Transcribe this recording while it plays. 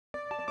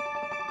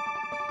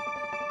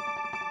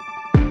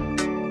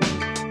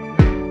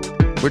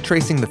we're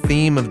tracing the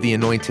theme of the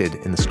Anointed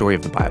in the story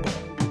of the Bible.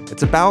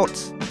 It's about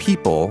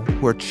people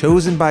who are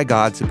chosen by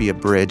God to be a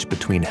bridge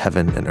between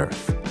heaven and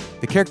earth.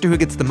 The character who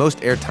gets the most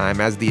airtime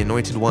as the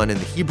Anointed One in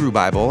the Hebrew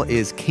Bible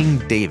is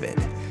King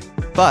David.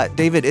 But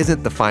David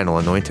isn't the final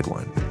Anointed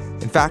One.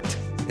 In fact,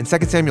 in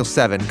 2 Samuel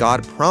 7,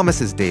 God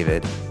promises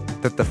David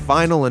that the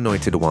final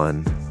Anointed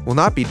One will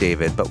not be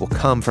David, but will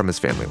come from his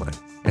family line,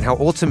 and how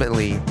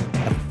ultimately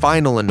a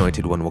final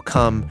Anointed One will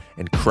come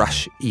and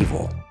crush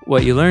evil.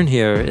 What you learn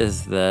here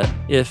is that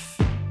if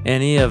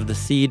any of the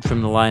seed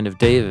from the line of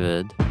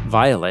David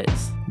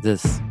violates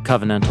this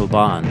covenantal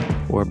bond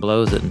or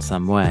blows it in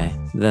some way,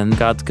 then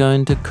God's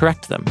going to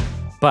correct them.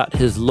 But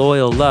his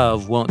loyal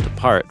love won't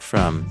depart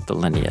from the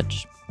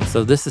lineage.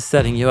 So this is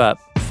setting you up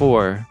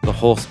for the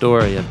whole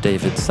story of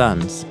David's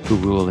sons who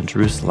rule in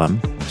Jerusalem,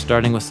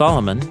 starting with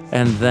Solomon,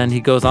 and then he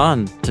goes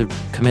on to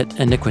commit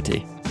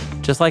iniquity,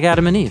 just like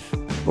Adam and Eve,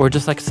 or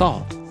just like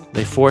Saul.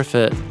 They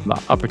forfeit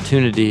the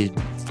opportunity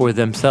for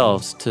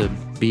themselves to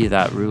be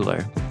that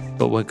ruler.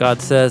 But what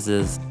God says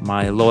is,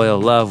 my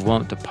loyal love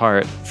won't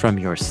depart from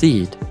your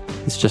seed.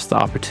 It's just the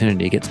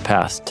opportunity gets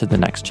passed to the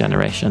next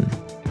generation.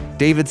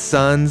 David's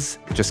sons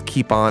just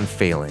keep on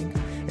failing,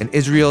 and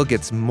Israel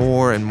gets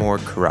more and more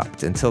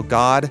corrupt until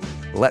God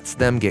lets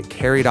them get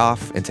carried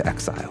off into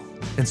exile.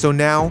 And so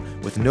now,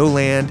 with no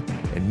land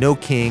and no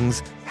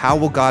kings, how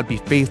will God be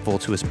faithful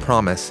to his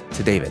promise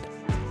to David?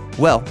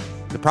 Well,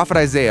 the prophet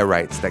Isaiah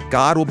writes that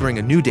God will bring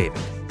a new David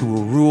who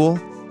will rule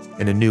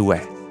in a new way.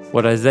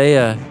 What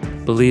Isaiah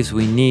believes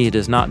we need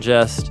is not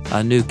just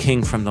a new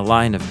king from the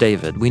line of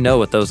David. We know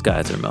what those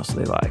guys are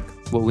mostly like.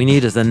 What we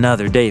need is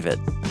another David.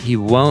 He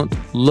won't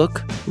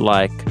look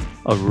like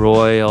a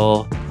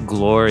royal,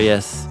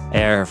 glorious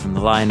heir from the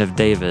line of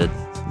David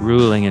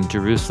ruling in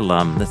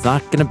Jerusalem. It's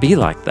not going to be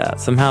like that.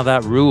 Somehow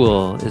that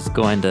rule is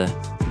going to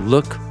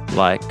look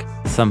like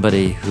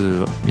somebody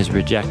who is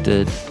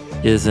rejected,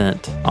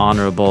 isn't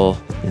honorable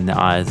in the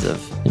eyes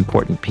of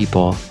important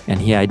people,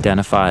 and he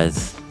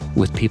identifies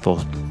with people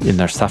in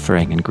their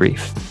suffering and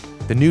grief.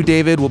 The new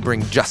David will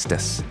bring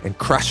justice and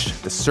crush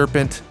the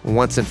serpent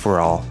once and for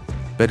all,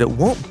 but it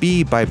won't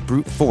be by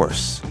brute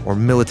force or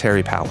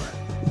military power.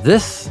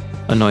 This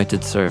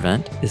anointed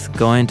servant is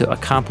going to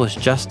accomplish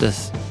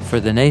justice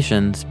for the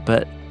nations,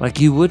 but like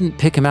you wouldn't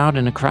pick him out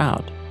in a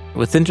crowd.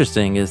 What's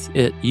interesting is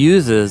it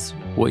uses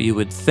what you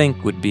would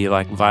think would be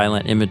like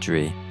violent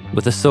imagery.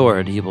 With a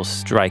sword, he will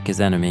strike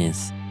his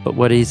enemies. But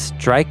what he's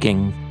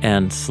striking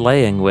and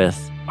slaying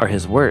with are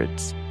his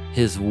words.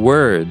 His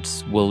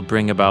words will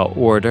bring about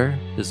order.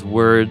 His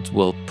words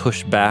will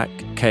push back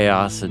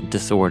chaos and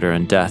disorder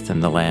and death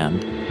in the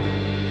land.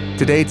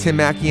 Today, Tim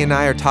Mackey and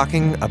I are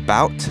talking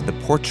about the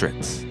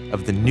portraits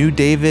of the new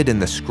David in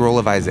the scroll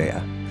of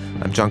Isaiah.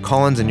 I'm John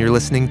Collins, and you're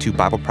listening to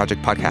Bible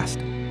Project Podcast.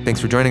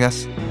 Thanks for joining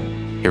us.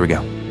 Here we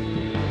go.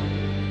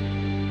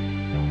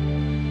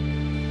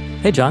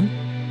 Hey, John.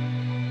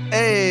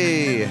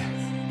 Hey!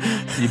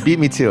 You beat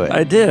me to it.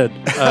 I did.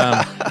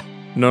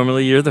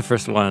 Normally, you're the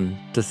first one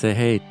to say,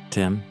 hey,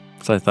 Tim.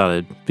 So I thought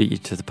I'd beat you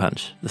to the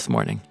punch this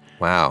morning.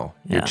 Wow.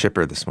 You're Yeah.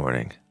 chipper this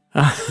morning.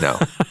 No.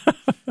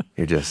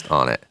 You're just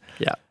on it.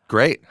 Yeah.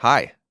 Great.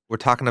 Hi. We're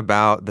talking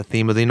about the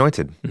theme of the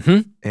Anointed.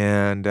 Mm-hmm.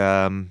 And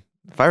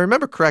if I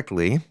remember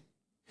correctly,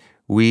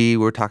 we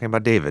were talking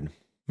about David.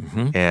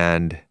 Mm-hmm.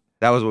 And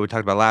that was what we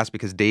talked about last,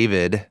 because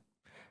David,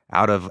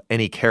 out of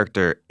any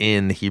character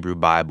in the Hebrew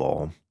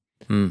Bible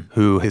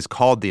who is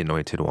called the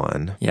Anointed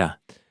One, Yeah.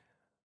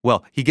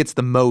 well, he gets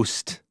the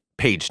most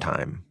page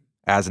time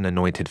as an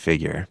anointed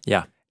figure.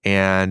 Yeah.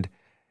 And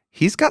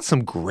he's got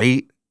some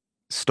great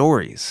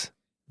stories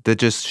that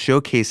just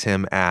showcase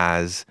him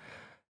as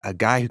a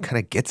guy who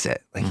kind of gets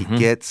it. Like he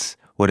gets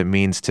what it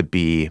means to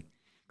be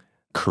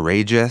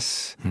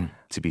courageous,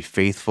 to be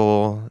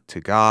faithful to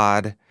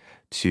God,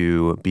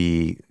 to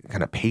be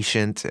kind of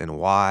patient and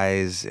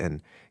wise.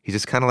 And he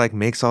just kind of like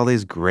makes all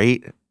these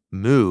great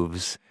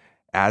moves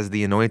as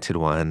the Anointed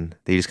One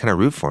that you just kind of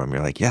root for him.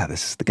 You're like, yeah,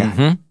 this is the guy.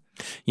 Mm-hmm.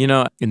 You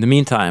know, in the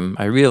meantime,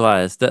 I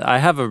realized that I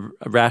have a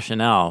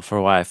rationale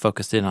for why I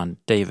focused in on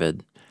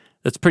David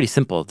that's pretty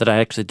simple that I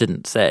actually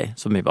didn't say.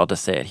 So maybe I'll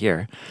just say it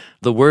here.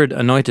 The word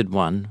Anointed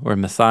One, or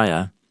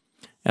Messiah,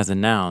 as a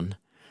noun,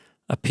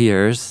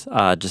 appears,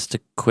 just a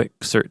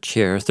quick search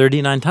here,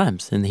 39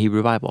 times in the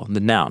Hebrew Bible,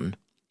 the noun,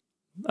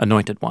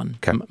 Anointed One,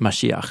 Okay.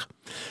 Mashiach.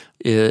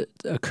 It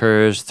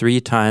occurs 3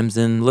 times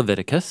in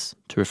Leviticus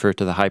to refer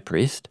to the high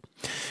priest.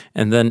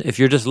 And then if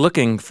you're just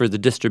looking for the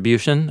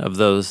distribution of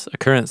those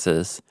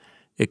occurrences,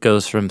 it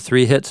goes from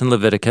 3 hits in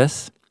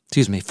Leviticus,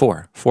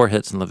 4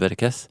 hits in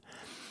Leviticus,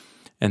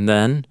 and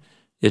then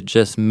it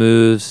just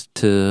moves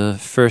to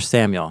 1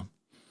 Samuel,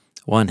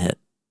 1 hit,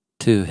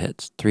 2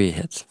 hits, 3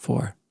 hits,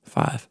 4,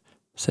 5,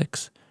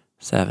 6,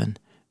 7,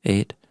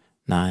 8,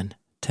 9,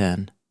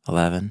 10,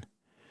 11,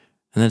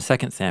 and then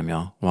 2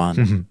 Samuel,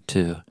 1,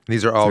 2,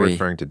 These are all 3,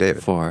 referring to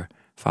David. 4,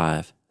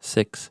 5,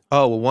 6.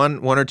 Oh, well,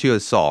 one or two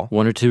is Saul.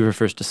 1 or 2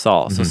 refers to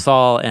Saul. So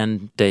Saul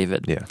and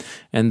David. Yeah.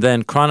 And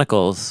then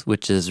Chronicles,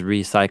 which is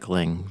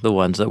recycling the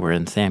ones that were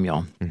in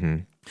Samuel.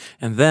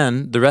 And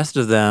then the rest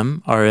of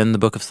them are in the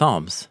book of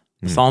Psalms,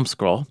 the Psalm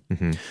scroll.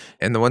 Mm-hmm.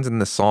 And the ones in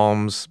the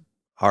Psalms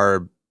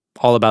are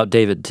all about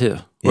David too,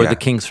 or Yeah. the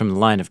kings from the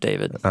line of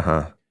David.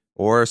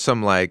 Or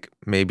some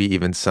maybe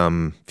even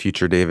some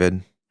future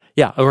David.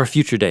 Yeah, or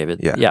future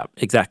David. Yeah,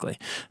 exactly.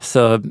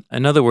 So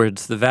in other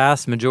words, the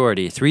vast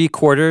majority,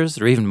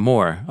 3/4 or even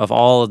more of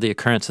all of the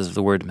occurrences of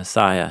the word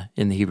Messiah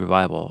in the Hebrew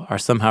Bible are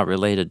somehow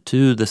related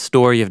to the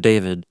story of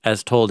David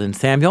as told in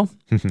Samuel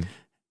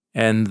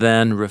and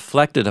then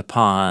reflected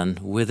upon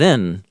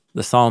within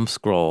the Psalm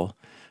scroll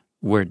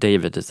where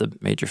David is a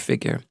major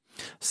figure.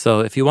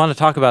 So if you want to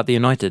talk about the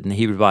Anointed in the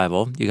Hebrew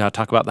Bible, you got to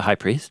talk about the high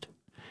priest,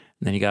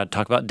 and then you got to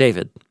talk about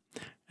David,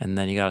 and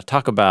then you got to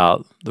talk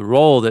about the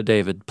role that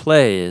David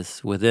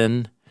plays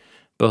within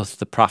both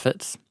the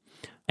prophets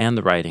and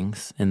the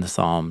writings in the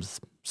Psalms.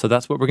 So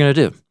that's what we're going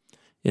to do.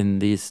 In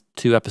these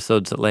 2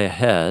 episodes that lay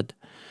ahead,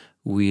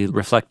 we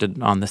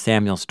reflected on the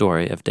Samuel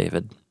story of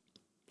David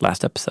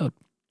last episode.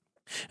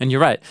 And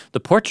you're right, the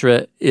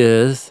portrait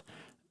is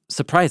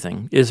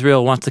surprising.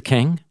 Israel wants a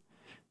king.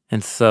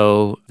 And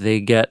so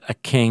they get a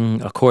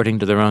king according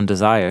to their own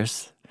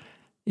desires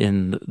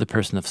in the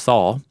person of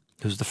Saul,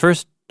 who's the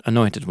first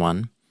anointed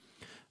one.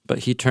 But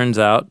he turns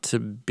out to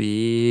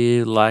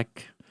be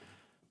like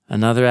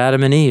another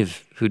Adam and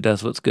Eve who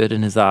does what's good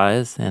in his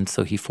eyes. And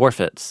so he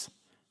forfeits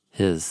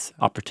his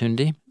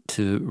opportunity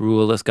to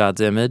rule as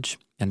God's image.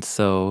 And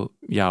so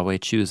Yahweh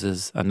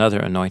chooses another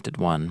anointed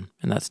one,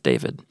 and that's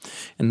David.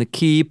 And the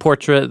key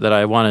portrait that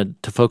I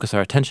wanted to focus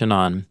our attention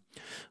on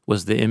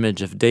was the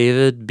image of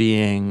David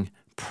being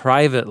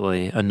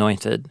privately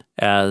anointed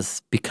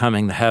as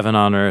becoming the heaven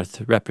on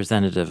earth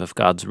representative of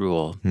God's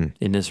rule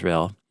in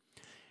Israel.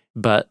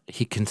 But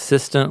he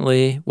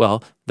consistently,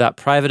 that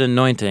private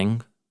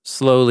anointing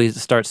slowly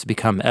starts to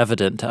become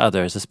evident to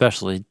others,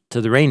 especially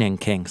to the reigning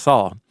king,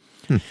 Saul.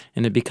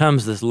 And it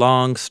becomes this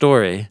long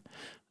story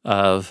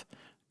of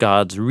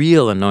God's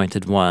real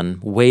anointed one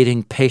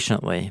waiting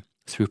patiently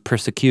through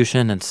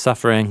persecution and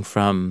suffering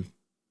from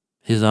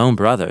his own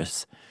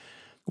brothers,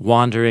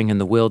 wandering in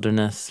the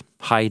wilderness,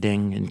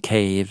 hiding in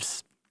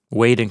caves,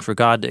 waiting for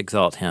God to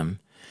exalt him.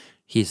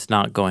 He's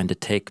not going to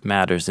take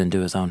matters into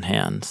his own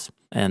hands.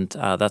 And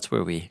that's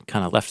where we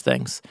kind of left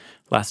things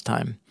last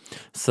time.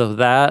 So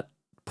that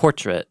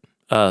portrait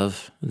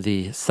of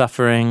the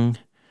suffering,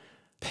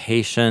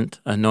 patient,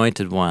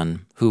 anointed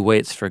one who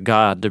waits for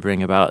God to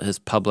bring about his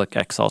public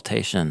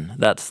exaltation,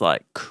 that's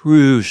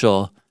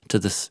crucial to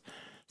this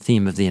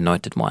theme of the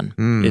anointed one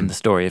in the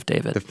story of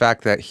David. The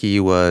fact that he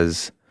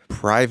was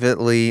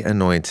privately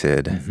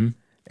anointed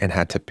and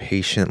had to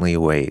patiently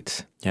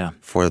wait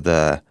for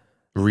the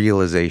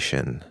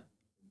realization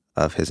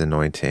of his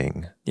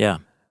anointing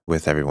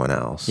with everyone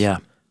else. Yeah.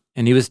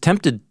 And he was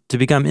tempted to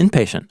become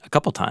impatient a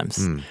couple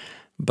times.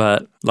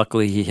 But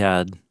luckily he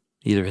had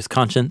either his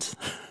conscience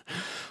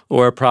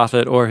or a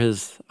prophet or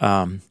his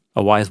a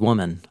wise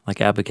woman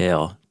like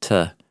Abigail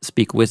to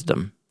speak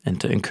wisdom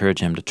and to encourage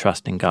him to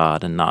trust in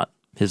God and not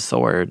his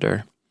sword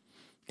or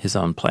his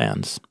own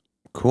plans.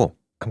 Cool.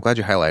 I'm glad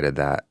you highlighted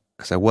that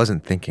because I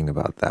wasn't thinking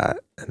about that,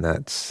 and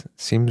that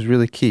seems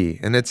really key.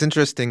 And it's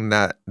interesting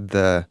that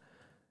the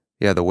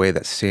way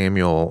that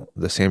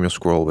the Samuel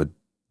scroll would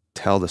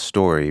tell the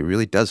story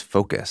really does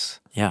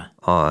focus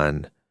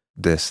on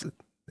this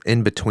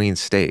in-between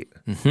state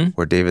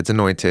where David's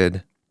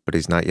anointed, but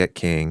he's not yet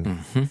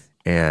king,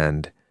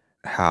 and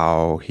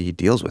how he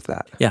deals with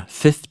that.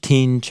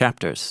 15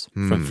 chapters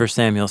from 1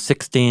 Samuel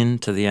 16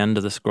 to the end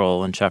of the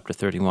scroll in chapter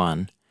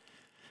 31.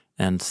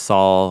 And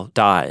Saul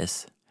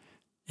dies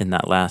in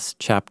that last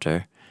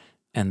chapter.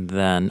 And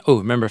then,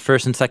 remember 1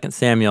 and 2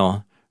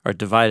 Samuel are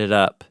divided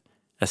up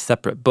as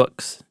separate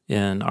books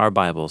in our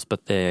Bibles,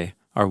 but they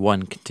are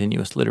one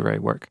continuous literary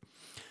work.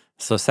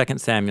 So 2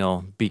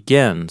 Samuel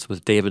begins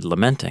with David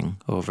lamenting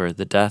over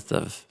the death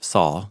of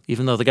Saul,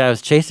 even though the guy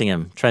was chasing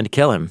him, trying to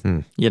kill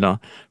him,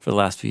 for the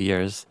last few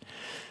years.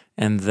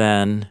 And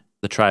then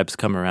the tribes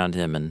come around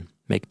him and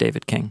make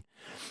David king.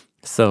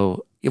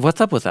 So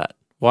what's up with that?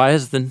 Why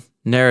is the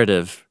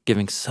narrative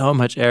giving so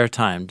much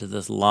airtime to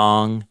this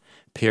long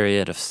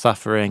period of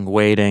suffering,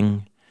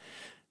 waiting?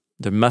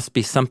 There must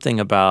be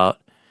something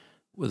about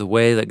the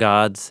way that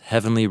God's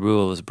heavenly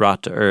rule is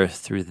brought to earth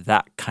through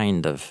that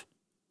kind of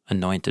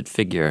anointed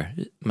figure.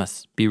 It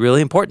must be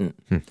really important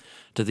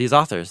to these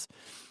authors.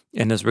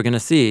 And as we're going to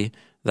see,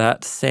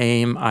 that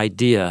same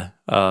idea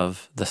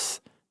of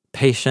this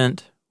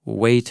patient,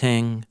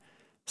 waiting,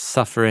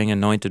 suffering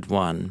anointed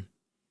one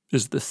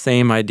is the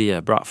same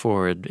idea brought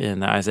forward in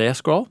the Isaiah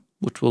scroll,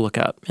 which we'll look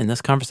at in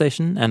this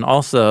conversation, and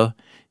also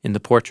in the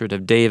portrait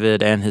of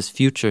David and his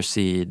future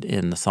seed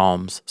in the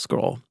Psalms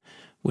scroll,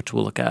 which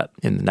we'll look at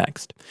in the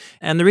next.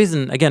 And the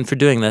reason, again, for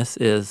doing this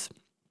is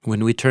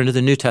when we turn to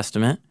the New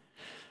Testament,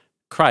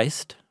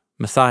 Christ,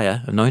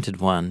 Messiah,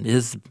 Anointed One,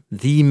 is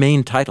the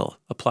main title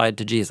applied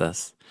to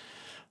Jesus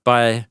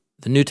by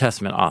the New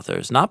Testament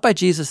authors, not by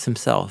Jesus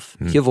himself.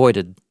 He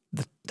avoided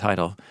the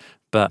title,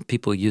 but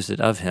people use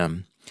it of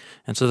him.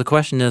 And so the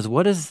question is,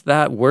 what is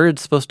that word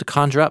supposed to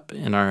conjure up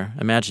in our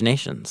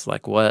imaginations?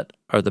 Like, what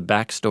are the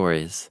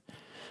backstories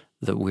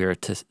that we're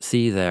to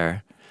see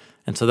there?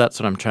 And so that's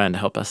what I'm trying to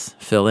help us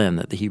fill in,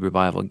 that the Hebrew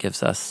Bible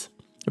gives us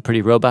a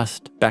pretty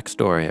robust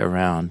backstory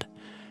around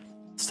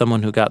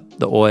someone who got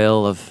the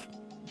oil of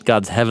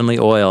God's heavenly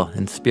oil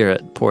and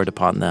spirit poured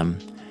upon them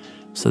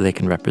so they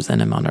can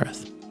represent him on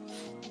earth.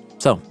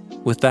 So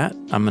with that,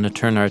 I'm going to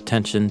turn our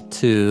attention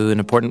to an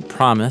important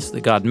promise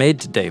that God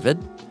made to David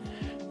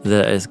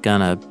that is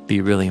going to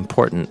be really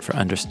important for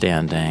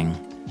understanding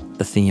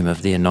the theme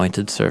of the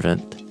anointed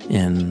servant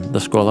in the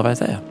scroll of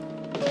Isaiah.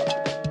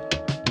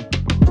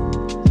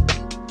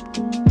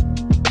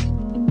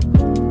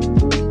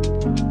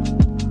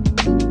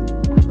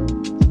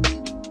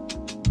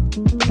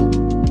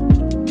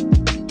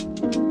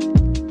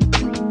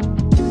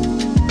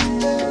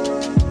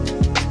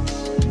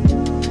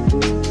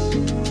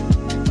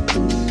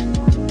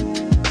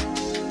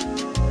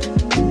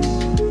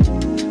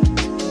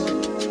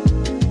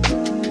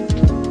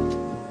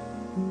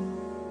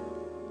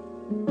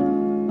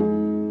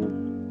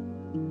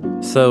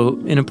 So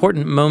an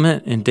important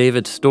moment in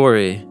David's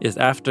story is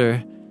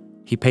after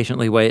he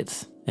patiently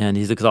waits and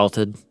he's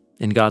exalted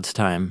in God's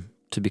time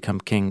to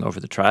become king over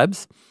the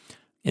tribes.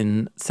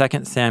 In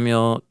 2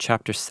 Samuel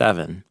chapter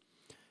 7,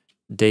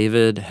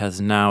 David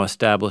has now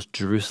established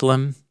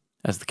Jerusalem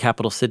as the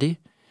capital city.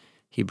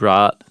 He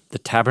brought the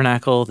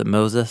tabernacle that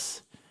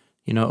Moses,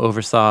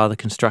 oversaw the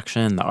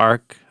construction, the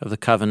Ark of the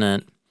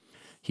Covenant.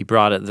 He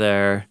brought it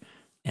there,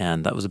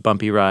 and that was a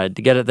bumpy ride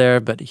to get it there,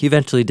 but he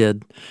eventually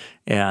did.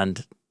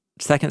 And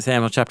 2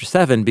 Samuel chapter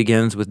 7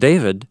 begins with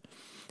David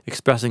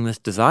expressing this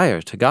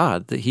desire to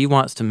God that he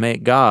wants to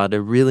make God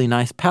a really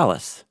nice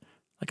palace.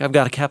 Like, I've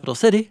got a capital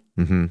city,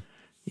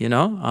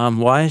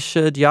 why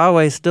should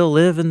Yahweh still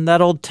live in that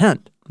old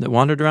tent that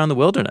wandered around the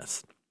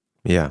wilderness?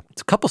 Yeah.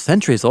 It's a couple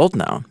centuries old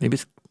now. Maybe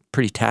it's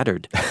pretty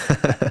tattered.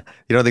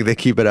 You don't think they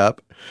keep it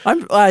up?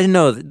 I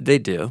know they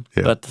do,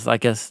 but I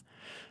guess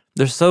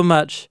there's so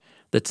much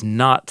that's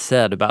not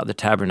said about the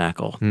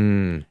tabernacle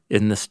in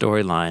the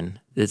storyline.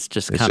 It's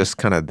just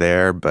kind of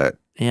there, but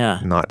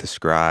not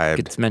described.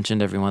 It's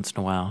mentioned every once in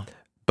a while.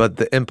 But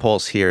the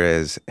impulse here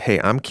is, hey,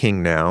 I'm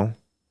king now.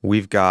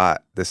 We've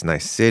got this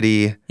nice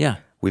city. Yeah.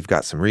 We've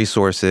got some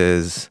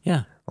resources.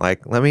 Yeah.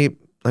 Like, let me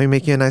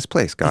make you a nice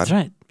place, God. That's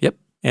right. Yep.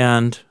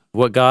 And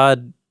what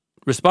God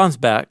responds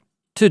back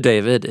to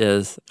David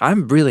is,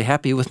 I'm really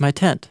happy with my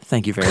tent.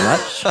 Thank you very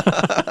much.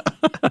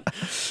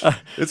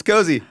 It's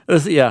cozy.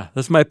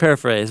 That's my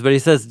paraphrase. But he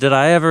says, did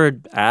I ever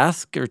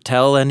ask or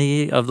tell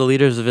any of the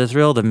leaders of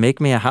Israel to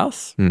make me a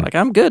house? Like,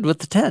 I'm good with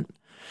the tent.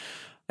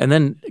 And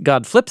then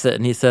God flips it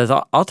and he says,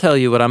 I'll tell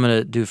you what I'm going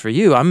to do for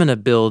you. I'm going to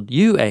build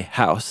you a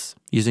house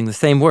using the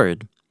same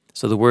word.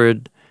 So the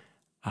word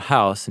a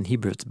house, in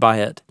Hebrew it's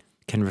bayit,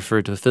 can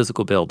refer to a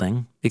physical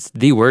building. It's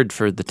the word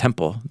for the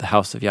temple, the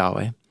house of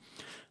Yahweh.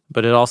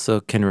 But it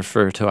also can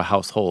refer to a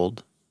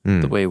household,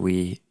 the way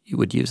we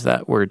would use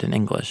that word in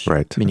English,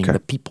 meaning the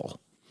people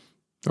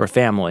or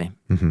family.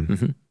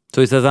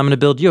 So he says, I'm going to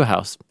build you a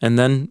house. And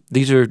then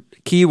these are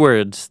key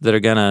words that are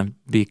going to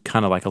be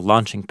kind of like a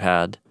launching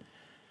pad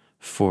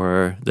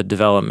for the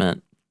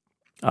development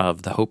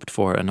of the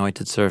hoped-for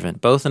anointed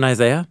servant, both in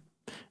Isaiah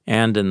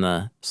and in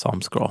the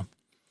Psalm scroll.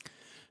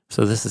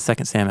 So this is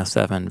 2 Samuel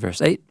 7,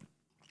 verse 8.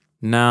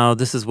 Now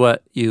this is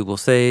what you will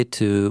say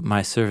to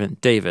my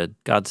servant David.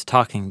 God's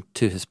talking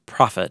to his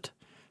prophet,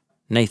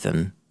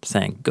 Nathan,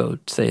 saying, go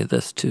say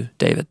this to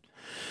David.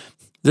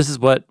 This is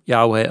what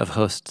Yahweh of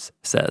hosts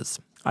says.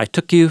 I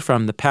took you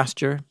from the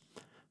pasture,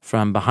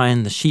 from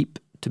behind the sheep,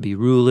 to be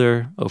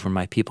ruler over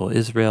my people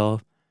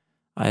Israel.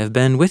 I have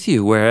been with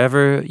you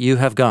wherever you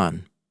have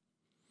gone.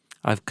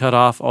 I've cut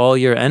off all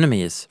your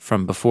enemies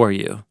from before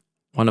you.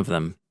 One of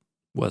them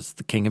was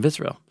the king of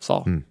Israel,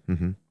 Saul.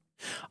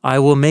 I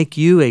will make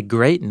you a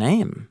great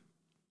name.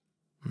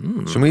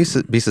 Should we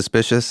be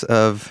suspicious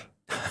of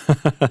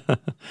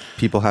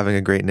people having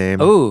a great name?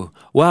 Oh,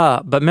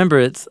 wow. But remember,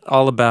 it's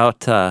all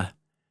about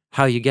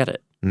how you get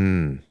it.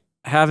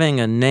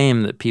 Having a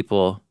name that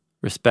people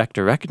respect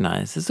or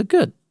recognize is a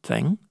good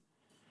thing.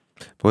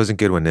 It wasn't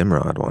good when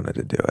Nimrod wanted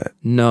to do it.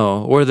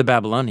 No, or the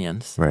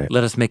Babylonians. Right.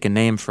 Let us make a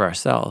name for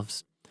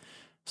ourselves.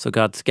 So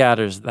God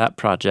scatters that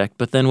project.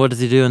 But then what does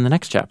he do in the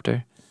next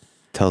chapter?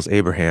 Tells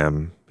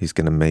Abraham he's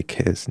going to make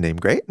his name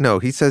great? No,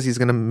 he says he's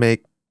going to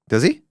make...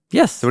 Does he?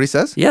 Yes. Is that what he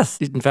says? Yes.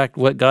 In fact,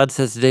 what God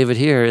says to David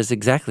here is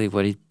exactly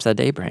what he said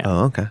to Abraham.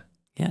 Oh, okay.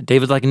 Yeah,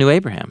 David's like a new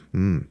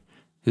Abraham,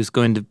 who's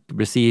going to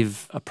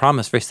receive a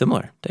promise very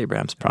similar to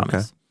Abraham's promise.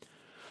 Okay.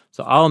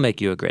 So I'll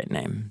make you a great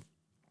name.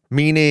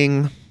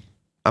 Meaning,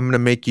 I'm going to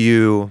make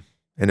you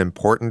an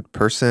important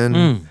person.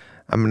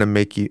 I'm going to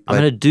make you... I'm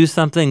going to do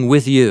something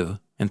with you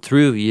and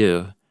through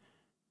you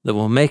that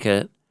will make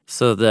it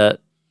so that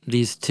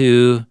these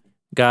two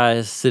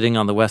guys sitting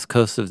on the west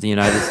coast of the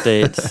United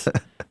States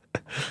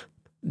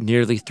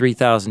nearly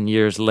 3,000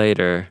 years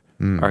later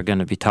are going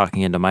to be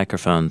talking into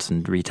microphones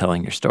and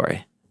retelling your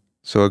story.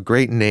 So a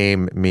great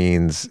name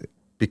means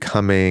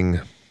becoming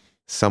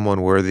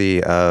someone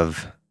worthy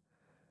of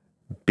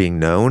being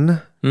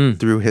known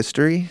through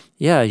history.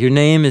 Yeah, your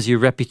name is your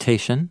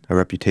reputation. A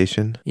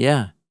reputation.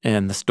 Yeah,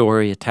 and the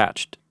story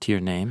attached to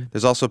your name.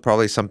 There's also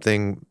probably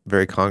something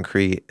very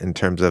concrete in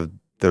terms of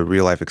the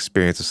real life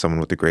experience of someone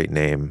with a great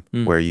name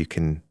where you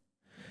can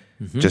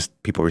just,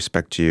 people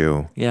respect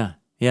you. Yeah,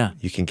 yeah.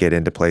 You can get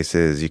into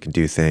places, you can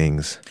do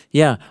things.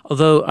 Yeah,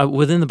 although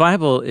within the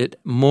Bible, it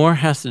more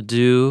has to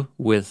do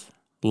with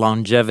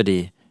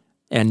longevity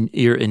and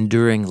your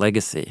enduring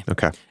legacy.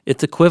 Okay.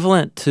 It's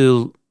equivalent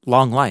to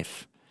long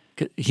life.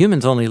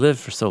 Humans only live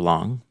for so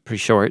long, pretty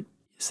short,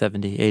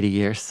 70, 80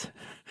 years,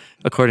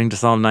 according to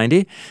Psalm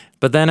 90.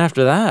 But then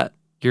after that,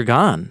 you're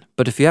gone.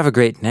 But if you have a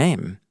great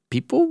name,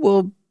 people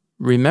will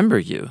remember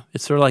you.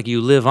 It's sort of like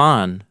you live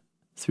on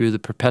through the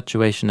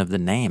perpetuation of the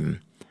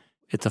name.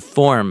 It's a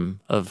form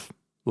of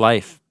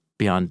life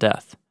beyond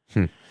death.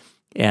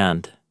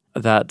 And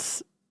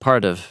that's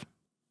part of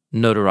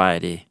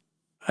notoriety.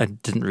 I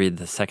didn't read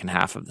the second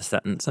half of the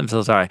sentence. I'm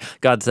so sorry.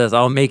 God says,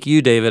 I'll make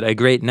you, David, a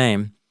great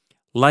name,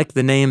 like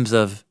the names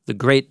of the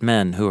great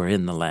men who are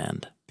in the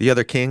land. The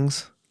other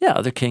kings? Yeah,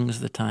 other kings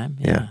of the time.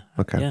 Yeah.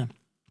 Okay. Yeah.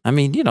 I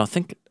mean,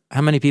 think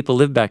how many people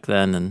lived back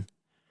then and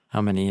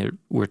how many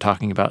we're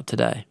talking about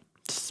today.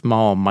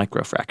 Small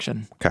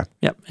microfraction. Okay.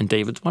 Yep, and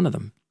David's one of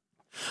them.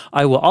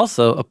 I will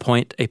also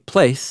appoint a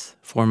place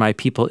for my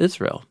people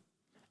Israel,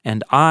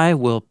 and I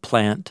will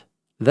plant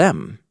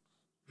them.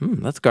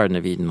 That's Garden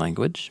of Eden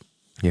language.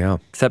 Yeah.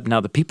 Except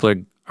now the people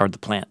are the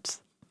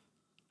plants.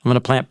 I'm going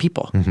to plant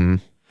people.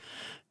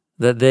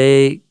 That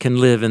they can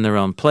live in their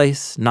own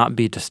place, not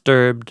be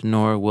disturbed,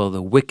 nor will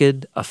the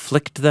wicked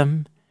afflict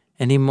them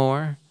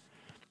anymore.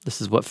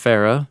 This is what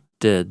Pharaoh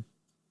did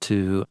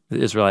to the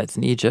Israelites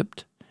in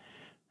Egypt.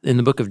 In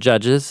the book of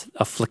Judges,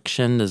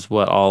 affliction is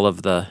what all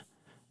of the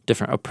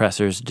different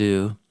oppressors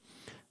do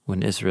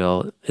when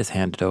Israel is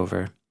handed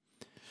over.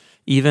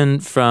 Even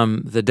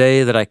from the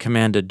day that I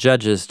commanded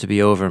judges to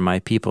be over my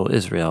people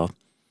Israel,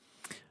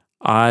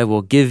 I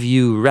will give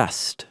you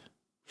rest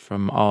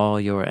from all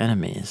your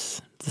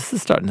enemies. This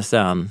is starting to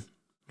sound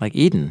like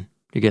Eden.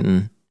 You're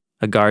getting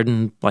a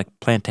garden, like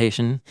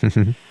plantation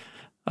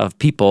of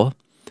people.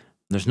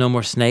 There's no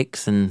more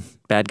snakes and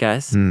bad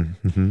guys.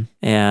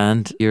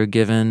 And you're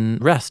given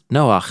rest.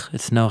 Noach,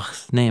 it's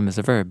Noach's name as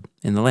a verb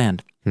in the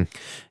land.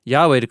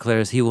 Yahweh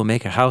declares he will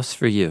make a house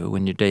for you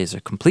when your days are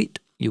complete.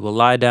 You will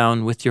lie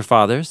down with your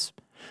fathers.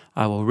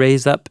 I will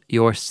raise up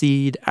your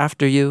seed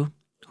after you,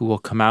 who will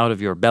come out of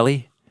your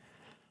belly.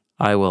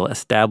 I will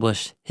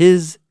establish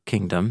his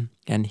kingdom,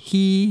 and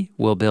he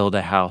will build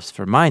a house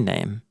for my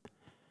name,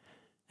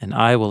 and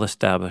I will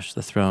establish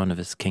the throne of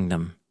his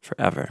kingdom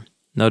forever.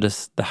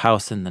 Notice the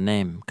house and the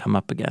name come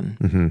up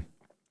again.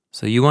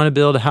 So you want to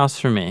build a house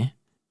for me,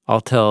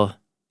 I'll tell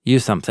you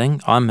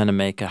something. I'm going to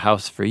make a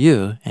house for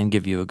you and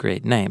give you a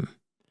great name.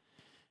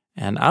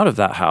 And out of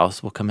that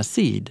house will come a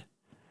seed.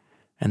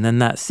 And then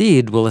that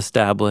seed will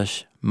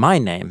establish my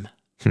name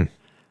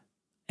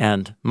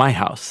and my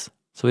house.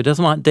 So he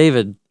doesn't want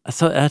David.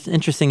 So that's an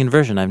interesting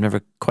inversion. I've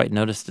never quite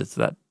noticed it's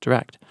that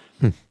direct.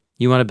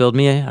 You want to build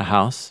me a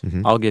house?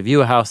 I'll give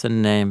you a house and a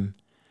name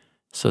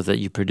so that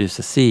you produce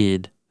a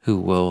seed who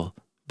will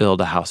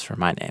build a house for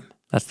my name.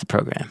 That's the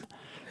program.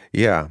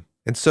 Yeah.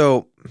 And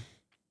so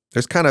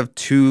there's kind of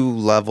two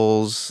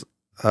levels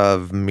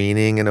of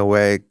meaning in a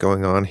way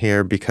going on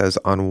here, because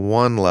on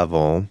one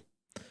level,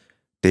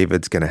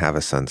 David's going to have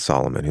a son,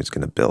 Solomon, who's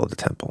going to build a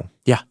temple.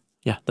 Yeah,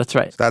 that's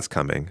right. So that's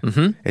coming.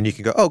 And you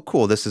can go, oh,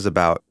 cool, this is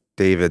about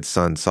David's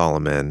son,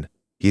 Solomon.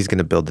 He's going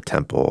to build the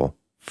temple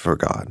for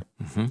God.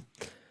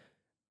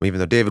 Even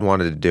though David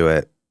wanted to do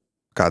it,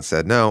 God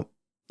said, no,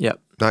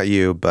 not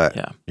you,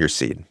 but your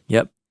seed.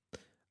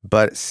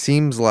 But it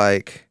seems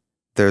like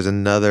there's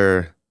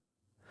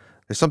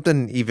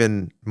something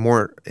even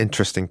more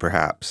interesting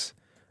perhaps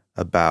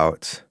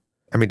about,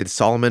 did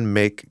Solomon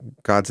make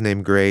God's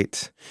name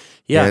great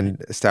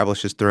and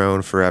establish his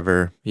throne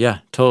forever? Yeah,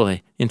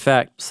 totally. In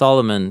fact,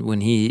 Solomon,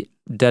 when he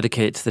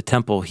dedicates the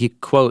temple, he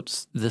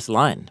quotes this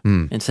line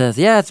and says,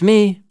 yeah, it's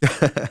me.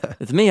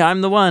 It's me.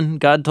 I'm the one.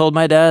 God told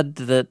my dad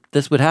that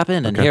this would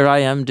happen, and here I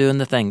am doing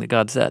the thing that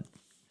God said.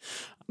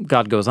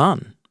 God goes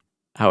on,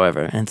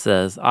 however, and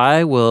says,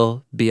 I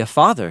will be a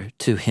father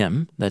to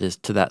him, that is,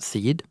 to that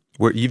seed.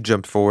 Where you've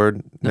jumped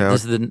forward now.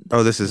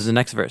 This is the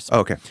next verse. Oh,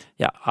 okay.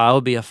 Yeah,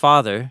 I'll be a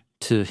father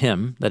to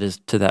him, that is,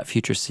 to that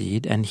future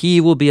seed, and he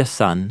will be a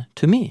son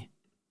to me.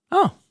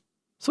 Oh,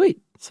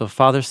 sweet. So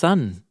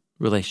father-son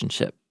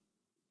relationship.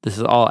 This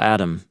is all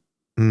Adam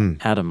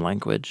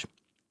language.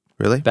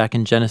 Really? Back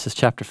in Genesis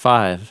chapter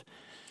 5,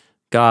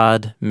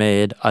 God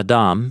made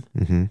Adam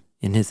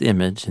in his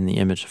image, in the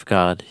image of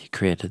God. He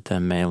created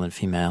them, male and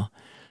female.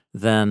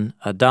 Then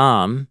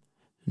Adam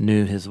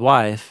knew his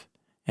wife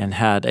and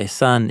had a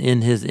son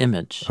in his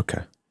image.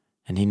 Okay.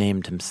 And he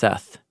named him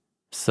Seth.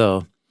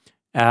 So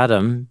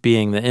Adam,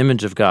 being the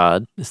image of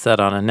God, is set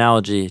on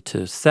analogy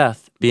to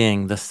Seth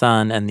being the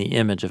son and the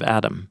image of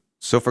Adam.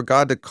 So for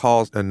God to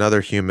call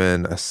another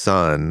human a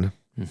son,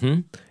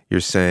 you're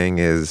saying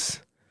is,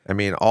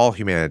 all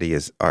humanity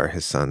are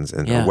his sons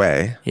in a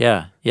way.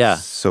 Yeah.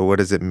 So what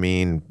does it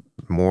mean?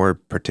 more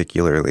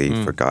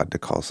particularly for God to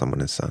call someone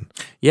his son?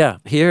 Yeah,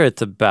 here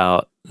it's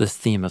about this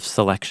theme of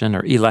selection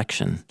or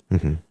election.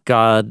 Mm-hmm.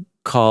 God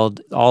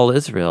called all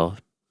Israel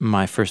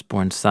my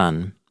firstborn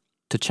son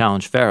to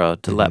challenge Pharaoh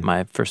to let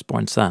my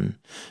firstborn son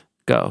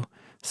go.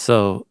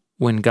 So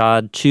when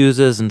God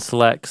chooses and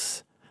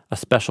selects a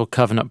special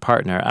covenant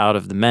partner out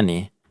of the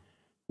many,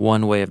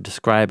 one way of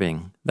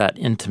describing that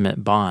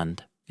intimate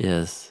bond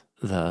is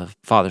the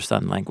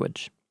father-son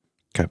language.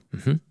 Okay.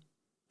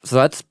 So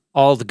that's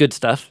all the good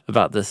stuff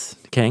about this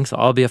king. So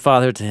I'll be a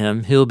father to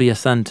him. He'll be a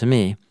son to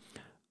me.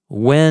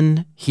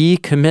 When he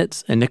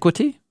commits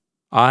iniquity,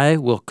 I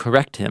will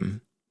correct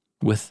him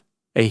with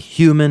a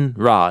human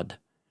rod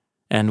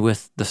and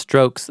with the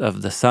strokes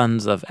of the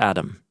sons of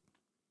Adam.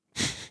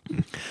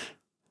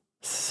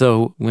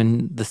 So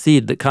when the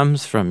seed that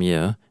comes from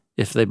you,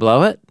 if they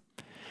blow it,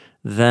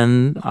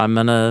 then I'm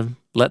going to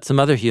let some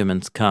other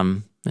humans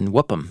come and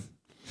whoop them,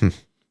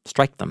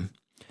 strike them.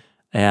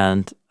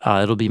 And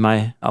it'll be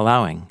my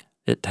allowing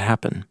it to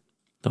happen.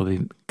 It'll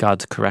be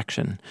God's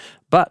correction.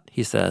 But,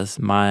 he says,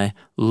 my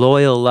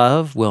loyal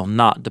love will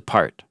not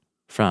depart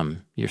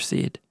from your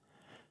seed,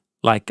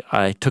 like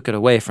I took it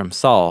away from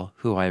Saul,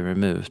 who I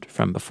removed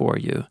from before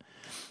you.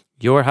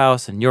 Your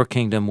house and your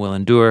kingdom will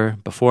endure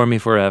before me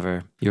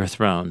forever, your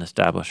throne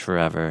established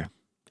forever.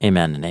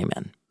 Amen and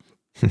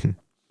amen.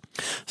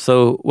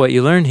 So what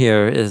you learn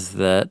here is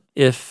that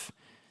if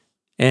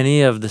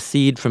any of the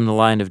seed from the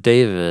line of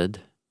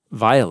David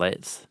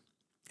violates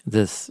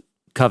this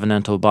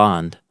covenantal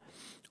bond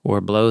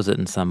or blows it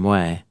in some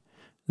way,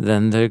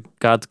 then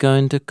God's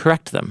going to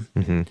correct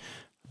them.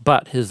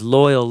 But his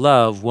loyal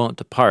love won't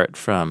depart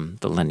from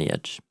the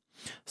lineage.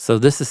 So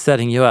this is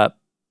setting you up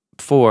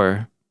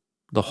for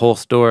the whole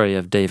story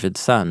of David's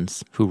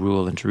sons who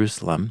rule in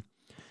Jerusalem.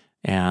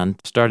 And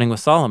starting with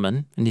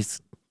Solomon, and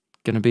he's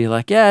going to be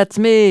like, yeah, it's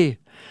me.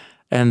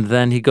 And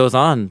then he goes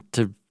on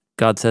to,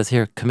 God says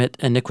here, commit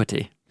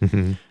iniquity.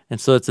 And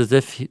so it's as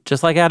if,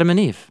 just like Adam and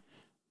Eve,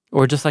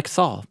 or just like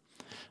Saul,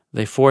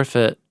 they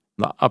forfeit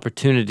the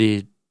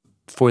opportunity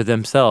for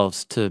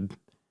themselves to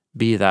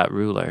be that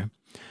ruler.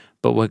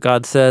 But what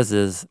God says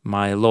is,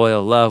 my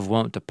loyal love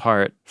won't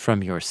depart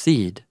from your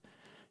seed.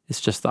 It's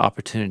just the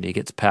opportunity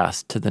gets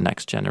passed to the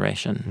next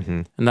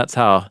generation. And that's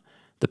how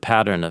the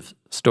pattern of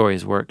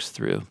stories works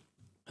through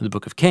the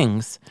book of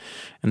Kings.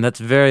 And that's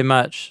very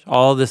much,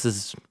 all this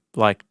is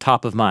like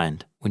top of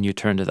mind when you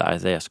turn to the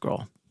Isaiah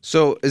scroll.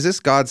 So is this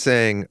God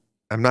saying,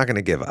 I'm not going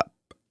to give up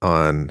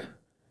on...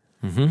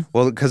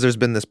 Well, because there's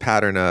been this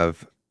pattern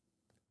of,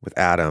 with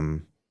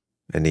Adam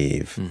and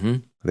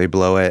Eve, they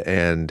blow it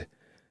and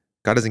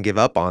God doesn't give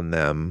up on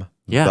them.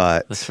 Yeah,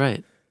 but, that's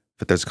right.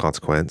 But there's a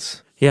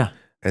consequence. Yeah.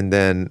 And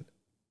then...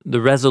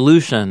 the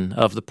resolution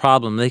of the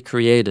problem they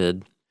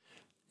created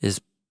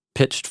is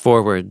pitched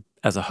forward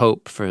as a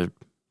hope for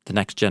the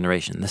next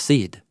generation, the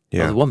seed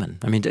of the woman.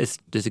 I mean, it's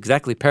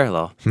exactly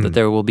parallel, that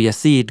there will be a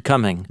seed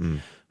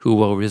coming who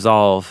will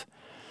resolve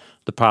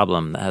the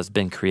problem that has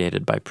been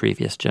created by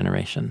previous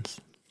generations.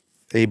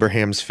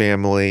 Abraham's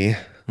family,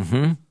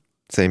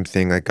 same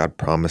thing, like God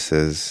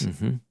promises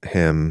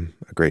him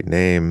a great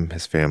name.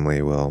 His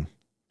family will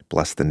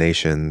bless the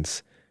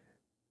nations.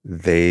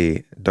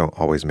 They don't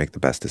always make the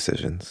best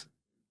decisions,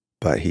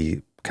 but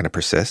he kind of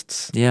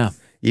persists. Yeah.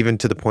 Even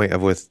to the point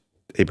of with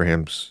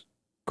Abraham's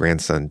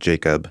grandson,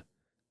 Jacob,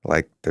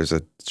 like there's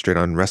a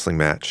straight-on wrestling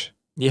match.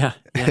 Yeah.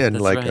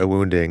 And like a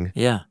wounding.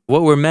 Yeah.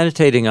 What we're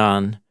meditating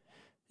on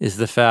is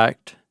the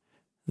fact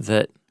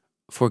that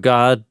for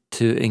God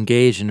to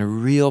engage in a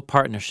real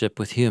partnership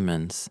with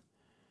humans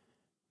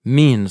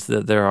means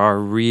that there are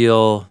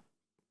real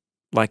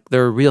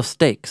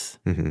stakes.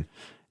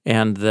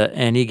 And that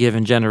any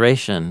given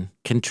generation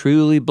can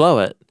truly blow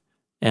it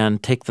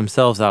and take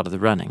themselves out of the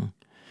running.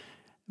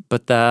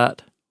 But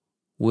that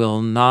will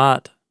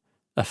not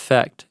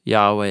affect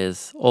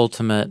Yahweh's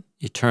ultimate,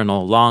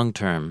 eternal,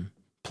 long-term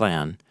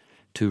plan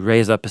to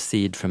raise up a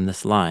seed from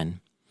this line.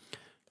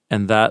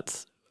 And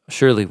that's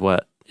surely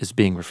what is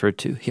being referred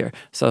to here.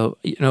 So,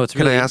 it's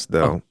really... Can I ask,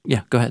 though? Oh,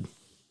 yeah, go ahead.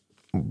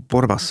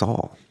 What about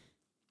Saul?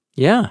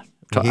 Yeah,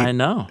 I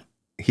know.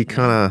 He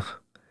kind of...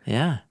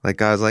 Yeah. Like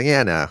God's like,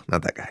 yeah, no,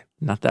 not that guy.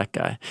 Not that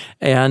guy.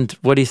 And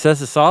what he says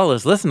to Saul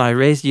is, listen, I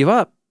raised you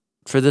up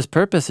for this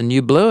purpose and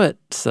you blew it,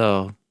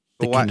 so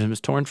the kingdom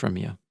is torn from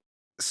you.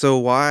 So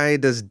why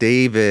does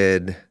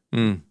David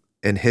and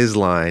his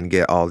line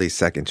get all these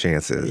second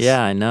chances?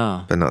 Yeah, I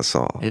know. But not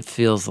Saul. It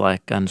feels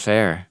like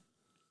unfair.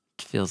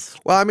 It feels...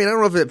 Well, I mean, I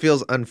don't know if it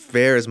feels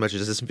unfair as much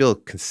as it doesn't feel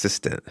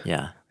consistent.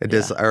 Yeah.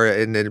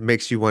 And it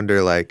makes you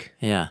wonder, like...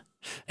 Yeah.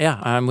 Yeah,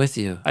 I'm with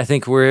you. I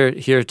think we're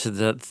here to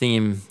the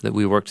theme that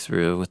we worked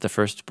through with the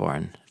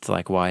firstborn. It's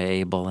like, why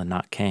Abel and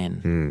not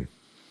Cain?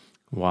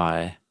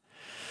 Why,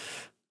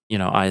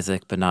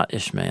 Isaac but not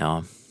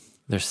Ishmael?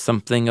 There's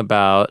something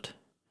about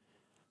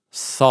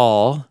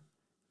Saul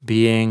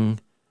being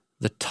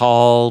the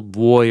tall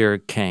warrior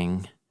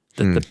king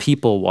that the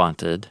people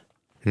wanted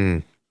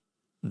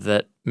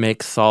that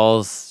makes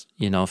Saul's,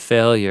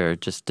 failure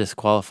just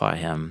disqualify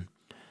him.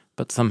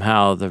 But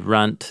somehow the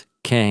runt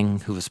king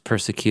who was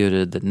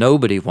persecuted that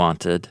nobody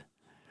wanted,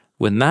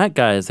 when that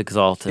guy is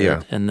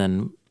exalted, and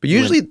then... But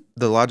usually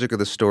the logic of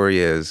the story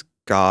is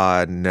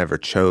God never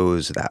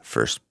chose that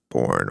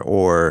firstborn,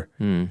 or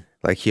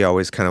like he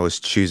always kind of was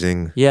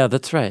choosing... Yeah,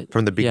 that's right.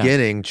 From the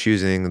beginning,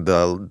 choosing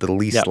the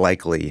least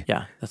likely.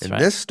 Yeah, that's right.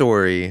 In this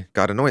story,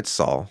 God anoints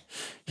Saul.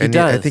 He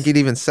does. I think it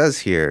even says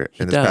here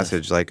in this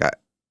passage, like, I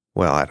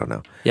don't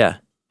know. Yeah.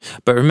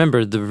 But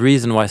remember, the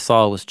reason why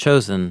Saul was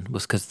chosen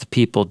was because the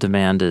people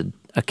demanded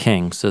a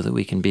king so that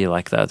we can be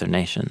like the other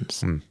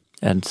nations.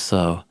 And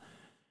so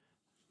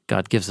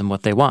God gives them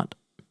what they want.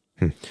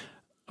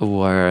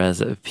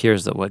 Whereas it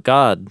appears that what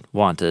God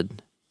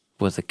wanted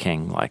was a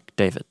king like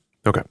David.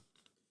 Okay.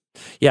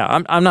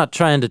 Yeah, I'm not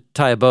trying to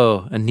tie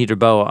a neater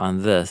bow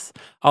on this.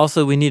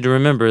 Also, we need to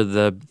remember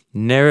the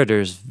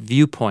narrator's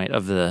viewpoint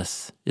of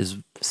this is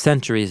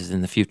centuries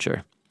in the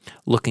future,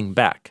 looking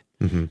back.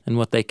 And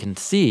what they can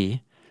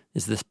see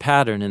is this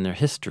pattern in their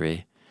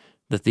history,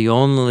 that the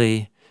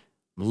only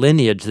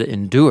lineage that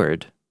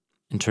endured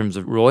in terms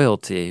of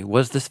royalty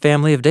was this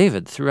family of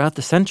David throughout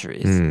the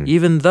centuries,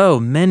 even though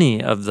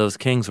many of those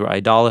kings were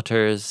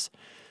idolaters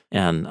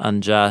and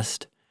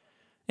unjust.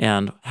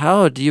 And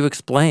how do you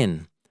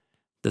explain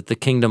that the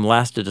kingdom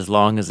lasted as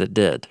long as it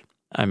did?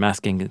 I'm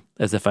asking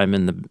as if I'm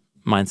in the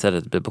mindset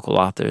of the biblical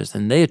authors,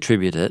 and they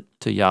attribute it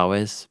to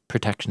Yahweh's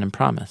protection and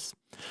promise.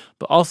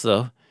 But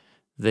also,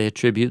 they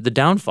attribute the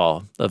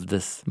downfall of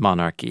this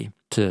monarchy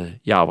to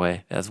Yahweh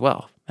as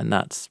well. And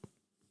that's,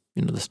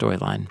 the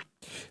storyline.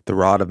 The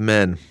rod of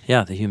men.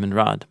 Yeah, the human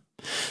rod.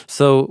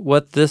 So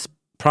what this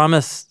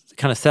promise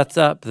kind of sets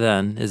up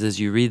then is, as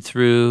you read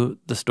through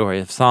the story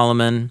of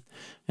Solomon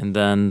and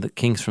then the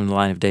kings from the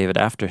line of David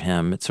after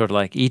him, it's sort of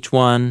like each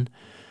one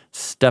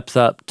steps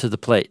up to the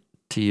plate,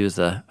 to use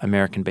a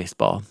American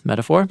baseball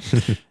metaphor.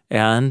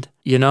 And,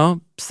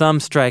 some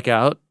strike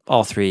out.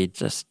 All three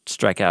just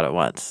strike out at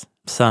once.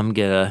 Some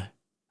get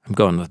I'm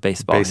going with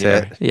baseball base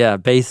here. Hit. Yeah,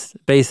 base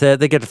hit.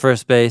 They get to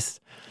first base.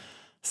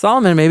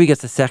 Solomon maybe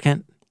gets a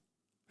second,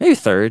 maybe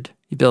third.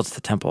 He builds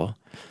the temple.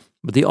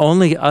 But the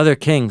only other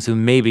kings who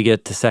maybe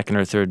get to second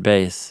or third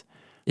base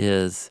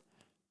is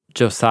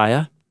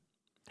Josiah,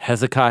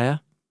 Hezekiah,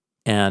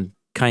 and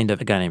kind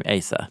of a guy named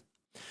Asa.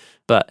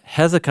 But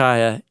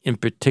Hezekiah in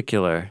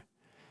particular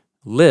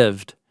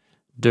lived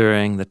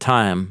during the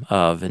time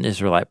of an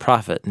Israelite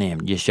prophet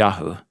named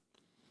Yeshayahu,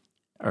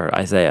 or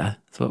Isaiah.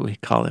 That's what we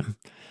call him.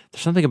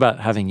 There's something about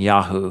having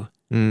Yahoo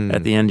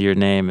at the end of your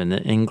name in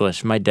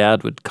English. My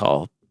dad would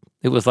call.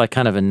 It was like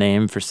kind of a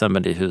name for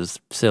somebody who's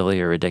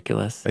silly or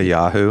ridiculous. A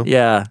Yahoo?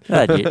 Yeah,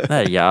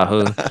 that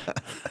Yahoo.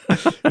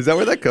 Is that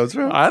where that comes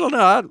from? I don't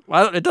know.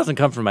 It doesn't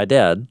come from my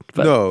dad.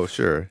 But, no,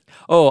 sure.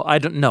 Oh, I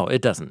don't know.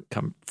 It doesn't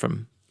come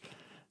from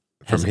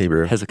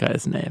Hebrew.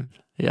 Hezekiah's name.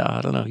 Yeah,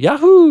 I don't know.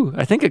 Yahoo!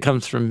 I think it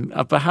comes from,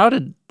 but how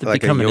did it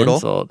like become an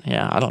insult?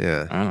 Yeah, I don't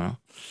know.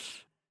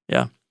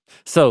 Yeah.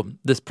 So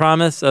this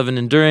promise of an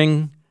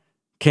enduring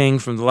king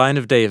from the line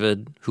of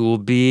David who will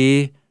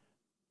be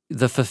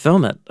the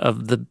fulfillment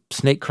of the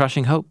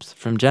snake-crushing hopes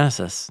from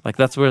Genesis. Like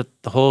that's where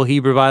the whole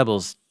Hebrew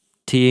Bible's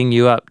teeing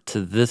you up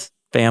to this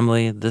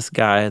family, this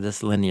guy,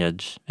 this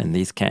lineage, and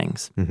these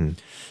kings.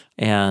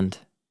 And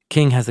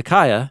King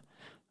Hezekiah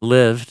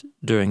lived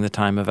during the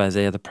time of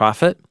Isaiah the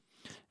prophet,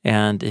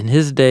 and in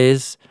his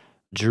days,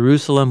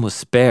 Jerusalem was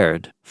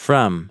spared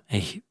from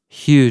a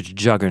huge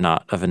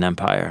juggernaut of an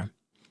empire,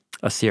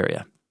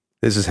 Assyria.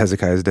 This is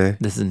Hezekiah's day?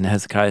 This is in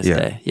Hezekiah's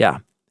day, yeah.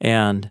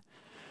 And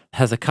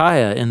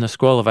Hezekiah in the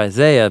scroll of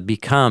Isaiah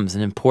becomes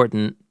an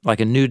important, like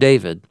a new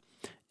David,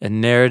 a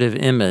narrative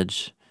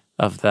image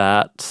of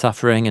that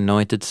suffering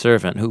anointed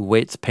servant who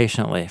waits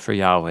patiently for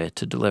Yahweh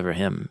to deliver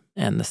him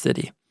and the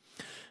city.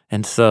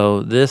 And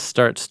so this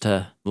starts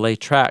to lay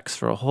tracks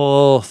for a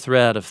whole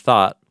thread of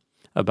thought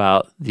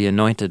about the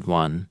anointed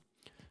one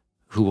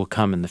who will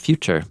come in the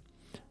future,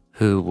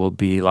 who will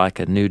be like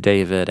a new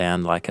David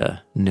and like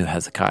a new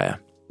Hezekiah.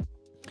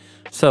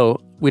 So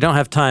we don't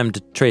have time to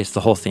trace the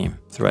whole theme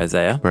through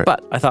Isaiah,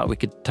 but I thought we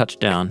could touch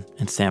down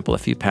and sample a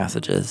few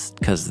passages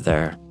because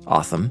they're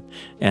awesome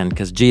and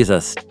because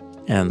Jesus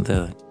and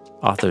the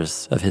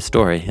authors of his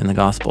story in the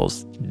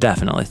Gospels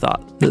definitely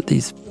thought that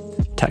these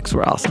texts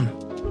were awesome.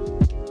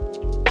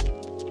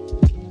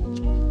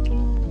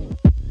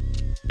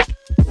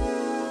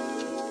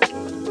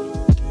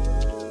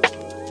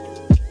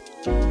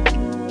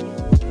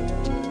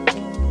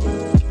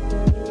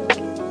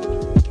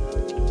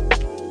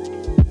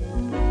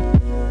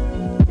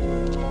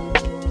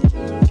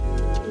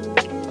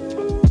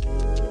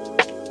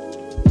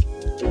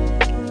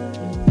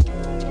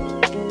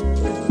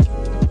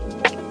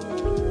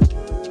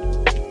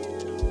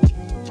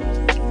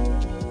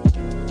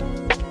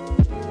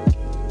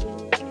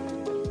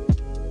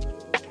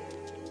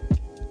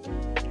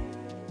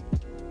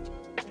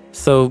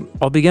 So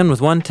I'll begin with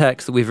one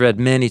text that we've read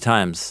many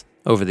times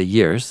over the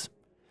years.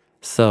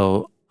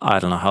 So I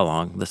don't know how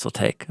long this will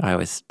take. I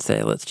always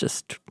say, let's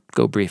just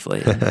go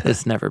briefly.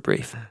 It's never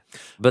brief.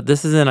 But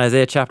this is in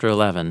Isaiah chapter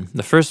 11.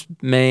 The first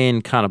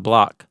main kind of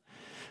block,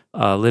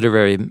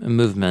 literary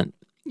movement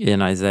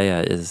in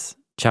Isaiah is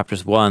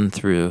chapters 1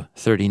 through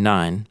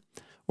 39,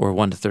 or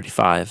 1 to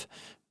 35,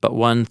 but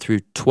 1 through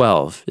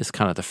 12 is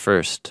kind of the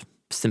first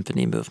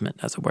symphony movement,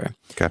 as it were.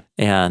 Okay.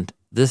 And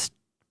this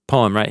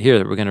poem right here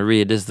that we're going to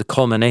read is the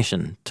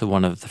culmination to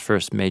one of the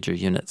first major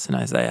units in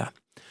Isaiah.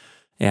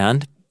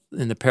 And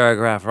in the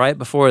paragraph right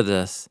before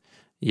this,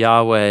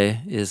 Yahweh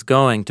is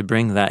going to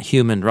bring that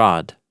human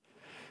rod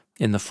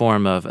in the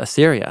form of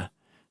Assyria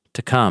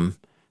to come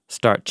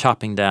start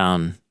chopping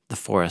down the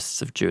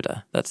forests of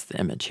Judah. That's the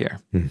image here.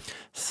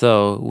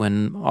 So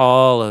when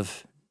all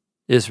of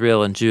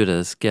Israel and Judah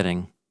is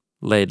getting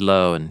laid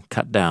low and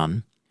cut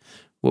down,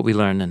 what we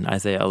learn in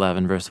Isaiah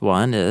 11, verse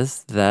 1,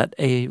 is that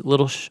a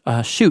little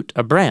shoot,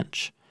 a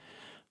branch,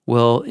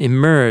 will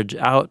emerge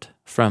out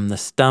from the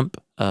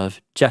stump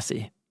of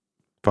Jesse,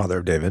 Father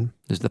of David.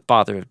 who's the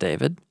father of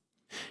David,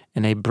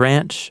 and a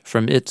branch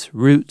from its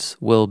roots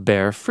will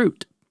bear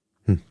fruit.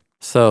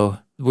 So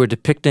we're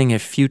depicting a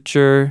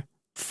future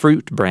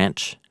fruit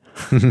branch.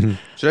 Should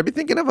I be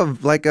thinking of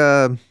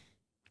a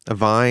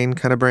vine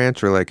kind of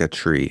branch or like a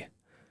tree?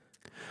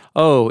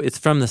 Oh, it's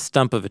from the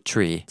stump of a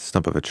tree.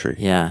 Stump of a tree.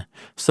 Yeah.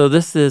 So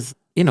this is,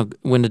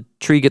 when a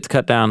tree gets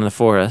cut down in the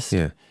forest,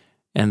 Yeah.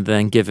 and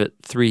then give it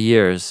 3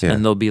 years, Yeah.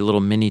 and there'll be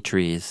little mini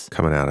trees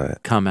Coming out of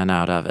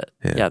it.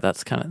 Yeah,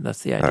 that's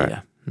the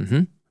idea.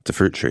 Right. It's a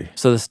fruit tree.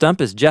 So the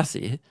stump is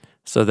Jesse.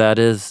 So that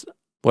is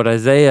what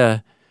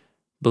Isaiah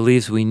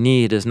believes we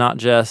need, is not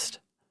just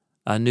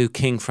a new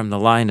king from the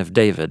line of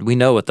David. We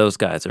know what those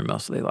guys are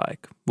mostly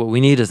like. What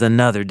we need is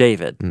another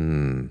David.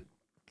 And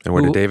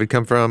where did David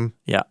come from?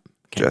 Yeah,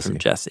 came from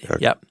Jesse. Okay.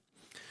 Yep.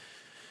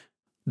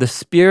 The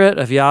Spirit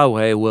of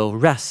Yahweh will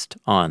rest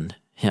on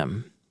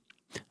him.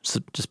 So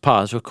just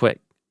pause real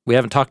quick. We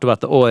haven't talked about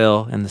the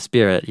oil and the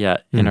Spirit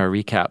yet in our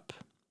recap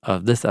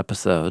of this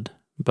episode,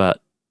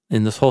 but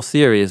in this whole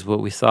series,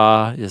 what we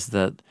saw is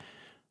that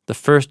the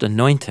first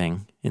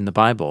anointing in the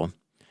Bible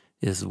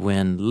is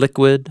when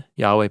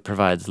Yahweh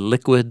provides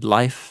liquid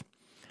life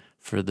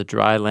for the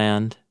dry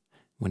land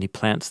when he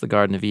plants the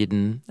Garden of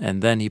Eden,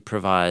 and then he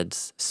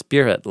provides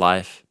spirit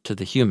life to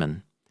the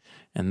human.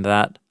 And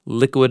that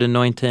liquid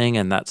anointing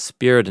and that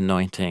spirit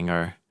anointing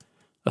are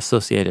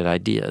associated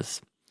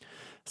ideas.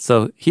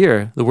 So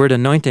here, the word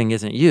anointing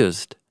isn't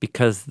used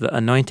because the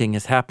anointing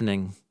is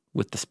happening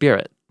with the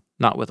Spirit,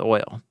 not with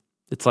oil.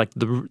 It's like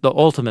the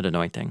ultimate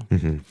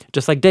anointing.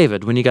 Just like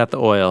David, when he got the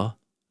oil,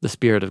 the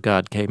Spirit of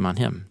God came on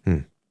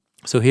him.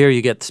 So here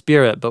you get the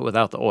Spirit, but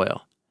without the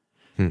oil.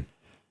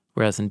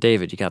 Whereas in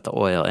David, you got the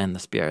oil and the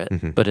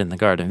Spirit. But in the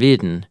Garden of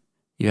Eden,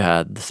 you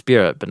had the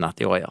Spirit, but not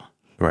the oil.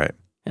 Right.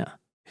 Yeah.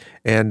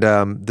 And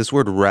this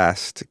word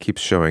rest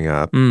keeps showing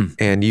up.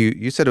 And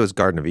you said it was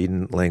Garden of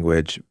Eden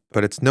language,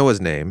 but it's Noah's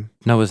name.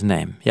 Noah's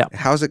name, yeah.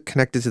 How is it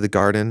connected to the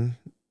garden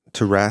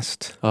to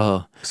rest?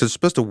 Oh. So it's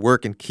supposed to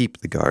work and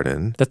keep the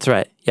garden. That's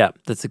right. Yeah,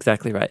 that's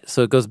exactly right.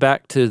 So it goes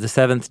back to the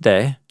seventh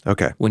day.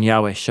 Okay. When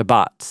Yahweh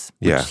Shabbats,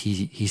 which Yeah.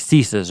 he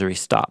ceases or he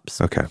stops.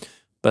 Okay.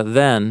 But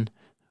then,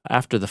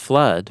 after the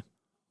flood,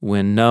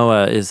 when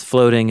Noah is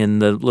floating in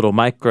the little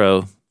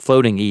micro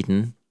floating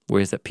Eden, where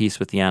he's at peace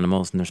with the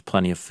animals and there's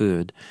plenty of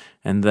food,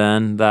 and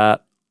then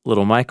that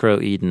little micro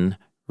Eden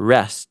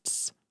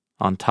rests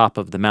on top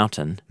of the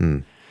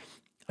mountain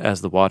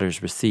as the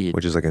waters recede.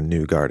 Which is like a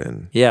new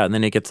garden. Yeah, and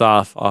then he gets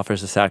off,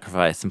 offers a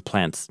sacrifice, and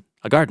plants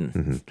a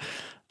garden.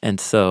 And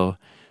so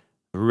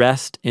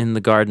rest in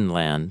the garden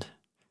land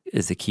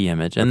is a key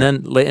image. And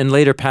then in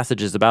later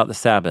passages about the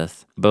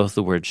Sabbath, both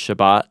the word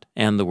Shabbat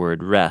and the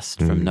word rest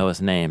from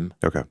Noah's name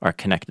are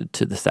connected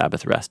to the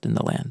Sabbath rest in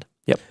the land.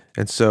 Yep.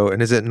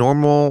 And is it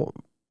normal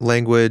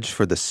language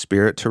for the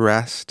Spirit to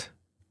rest?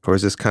 Or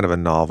is this kind of a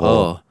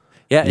novel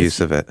use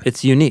of it?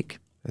 It's unique.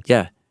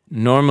 Yeah.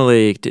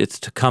 Normally, it's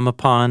to come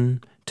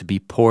upon, to be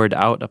poured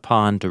out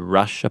upon, to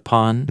rush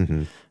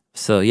upon.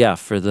 So yeah,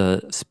 for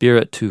the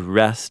Spirit to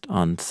rest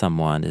on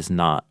someone is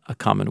not a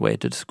common way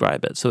to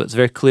describe it. So it's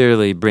very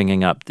clearly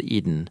bringing up the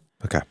Eden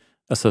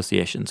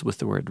associations with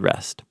the word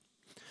rest.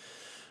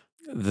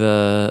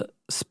 The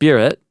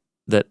Spirit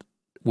that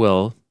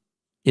will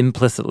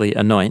implicitly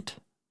anoint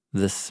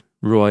this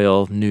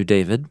royal new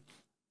David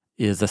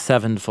is a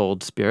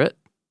sevenfold Spirit.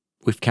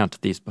 We've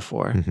counted these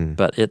before,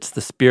 but it's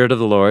the Spirit of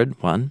the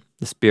Lord, 1,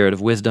 the Spirit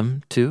of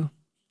wisdom, 2,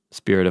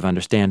 Spirit of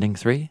understanding,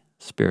 3,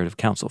 Spirit of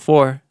counsel,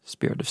 4,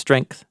 Spirit of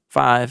strength,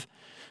 5,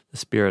 the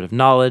Spirit of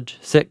knowledge,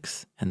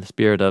 6, and the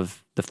Spirit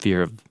of the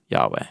fear of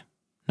Yahweh,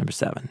 number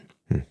 7.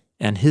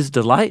 And his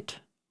delight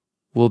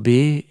will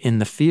be in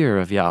the fear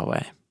of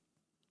Yahweh.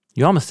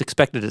 You almost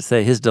expected it to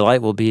say his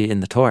delight will be in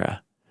the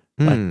Torah,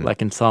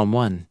 like in Psalm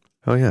 1.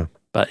 Oh, yeah.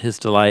 But his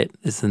delight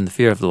is in the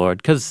fear of the Lord,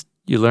 because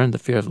you learn the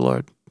fear of the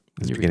Lord.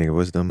 It's the beginning of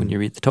wisdom. When you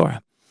read the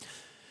Torah.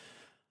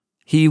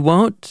 He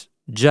won't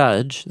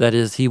judge, that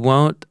is, he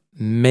won't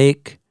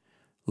make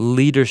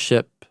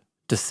leadership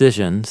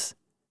decisions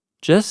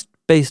just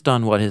based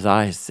on what his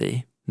eyes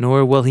see,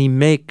 nor will he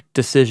make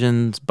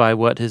decisions by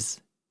what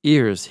his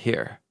ears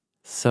hear.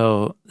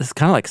 So this is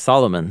kind of like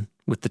Solomon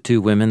with the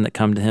 2 women that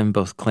come to him,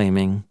 both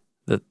claiming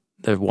that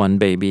their one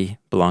baby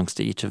belongs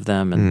to each of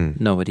them and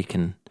nobody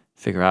can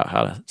figure out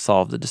how to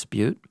solve the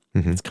dispute.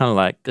 Mm-hmm. It's kind of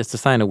like, it's a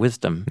sign of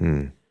wisdom.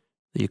 Mm.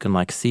 You can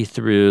like see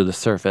through the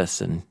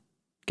surface and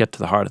get to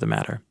the heart of the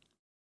matter.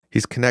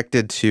 He's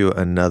connected to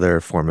another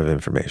form of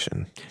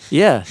information.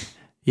 Yeah,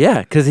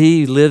 because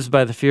he lives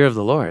by the fear of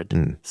the Lord.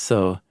 Mm.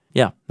 So,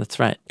 yeah, that's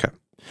right. Okay.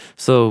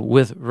 So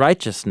with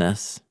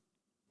righteousness,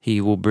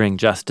 he will bring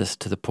justice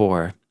to the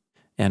poor,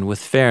 and with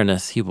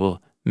fairness, he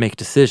will make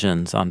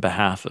decisions on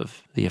behalf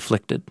of the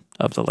afflicted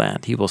of the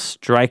land. He will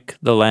strike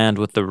the land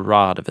with the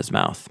rod of his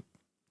mouth,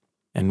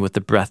 and with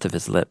the breath of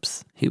his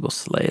lips, he will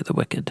slay the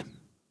wicked.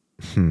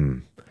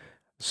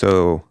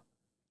 So,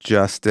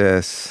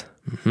 justice.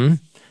 Mm-hmm.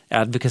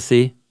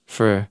 Advocacy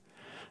for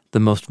the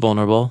most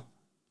vulnerable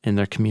in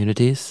their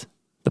communities,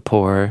 the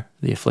poor,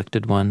 the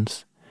afflicted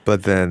ones.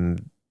 But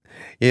then,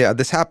 yeah,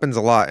 this happens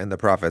a lot in the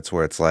prophets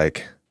where it's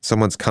like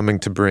someone's coming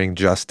to bring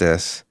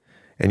justice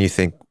and you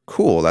think,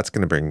 cool, that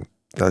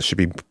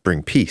should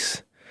bring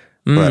peace.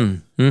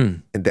 But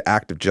the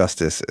act of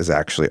justice is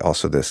actually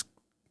also this,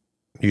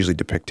 usually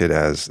depicted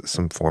as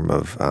some form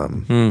of...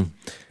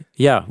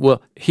 Yeah,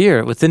 well,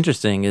 here, what's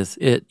interesting is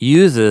it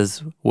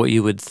uses what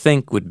you would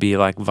think would be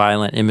like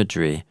violent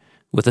imagery.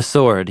 With a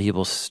sword, he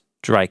will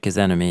strike his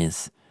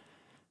enemies,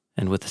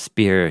 and with a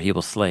spear, he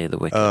will slay the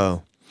wicked.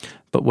 Oh.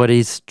 But what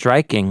he's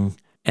striking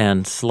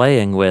and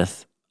slaying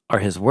with are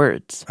his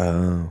words.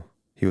 Oh.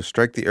 He will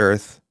strike the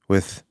earth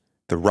with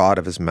the rod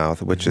of his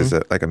mouth, which is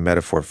like a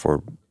metaphor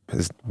for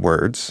his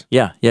words.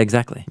 Yeah,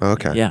 exactly.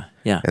 Okay.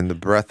 Yeah. And the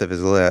breath of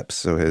his lips,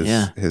 so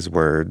his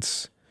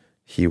words,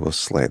 he will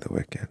slay the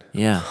wicked.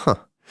 Yeah. Huh.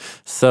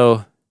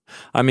 So,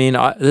 I mean,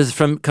 this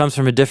comes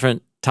from a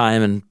different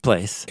time and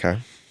place. Okay.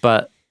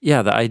 But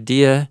yeah, the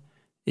idea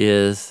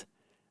is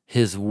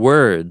his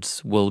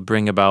words will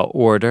bring about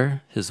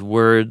order. His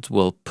words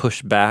will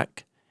push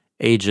back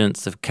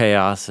agents of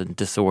chaos and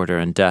disorder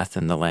and death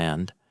in the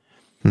land.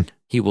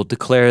 He will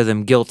declare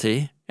them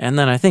guilty, and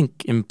then I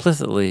think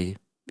implicitly,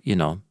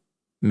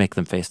 make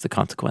them face the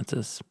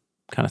consequences,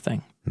 kind of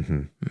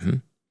thing.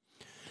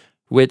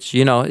 Which,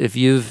 if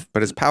you've...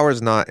 But his power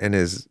is not in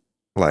his,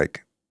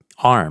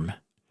 arm.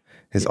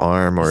 His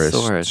arm or his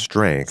sword.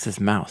 strength. It's his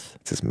mouth.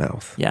 It's his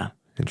mouth. Yeah.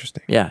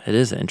 Interesting. Yeah, it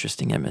is an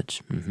interesting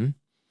image.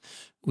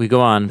 We go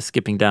on,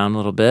 skipping down a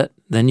little bit.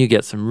 Then you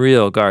get some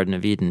real Garden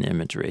of Eden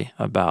imagery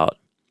about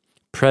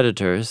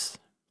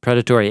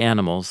predatory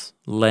animals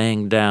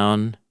laying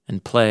down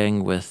and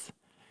playing with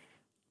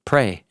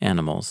prey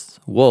animals,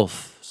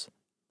 wolves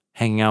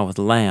hanging out with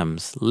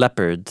lambs,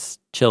 leopards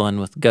chilling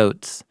with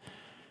goats,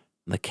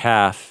 the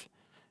calf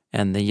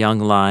and the young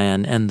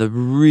lion and the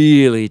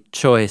really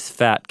choice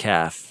fat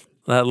calf.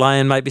 That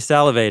lion might be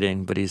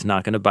salivating, but he's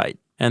not going to bite.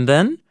 And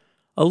then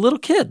a little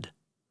kid,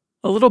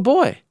 a little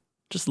boy,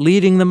 just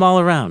leading them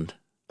all around.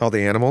 All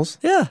the animals?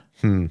 Yeah.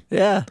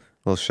 Yeah.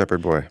 Little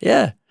shepherd boy.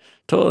 Yeah,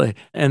 totally.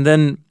 And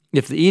then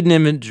if the Eden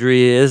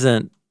imagery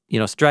isn't,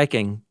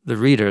 striking the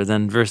reader,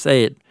 then verse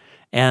 8,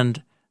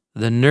 and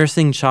the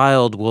nursing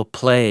child will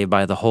play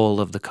by the hole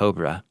of the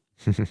cobra,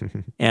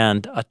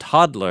 and a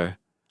toddler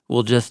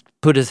will just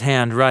put his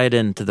hand right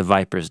into the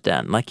viper's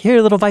den. Like,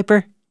 here, little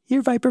viper.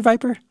 Here,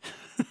 viper.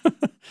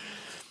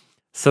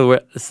 So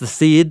it's the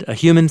seed, a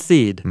human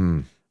seed,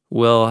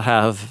 will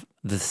have,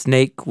 the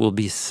snake will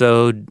be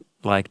so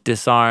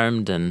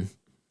disarmed and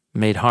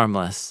made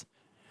harmless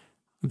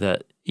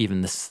that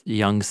even this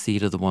young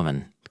seed of the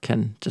woman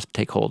can just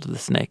take hold of the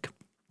snake.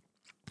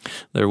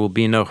 There will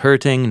be no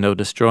hurting, no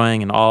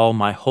destroying in all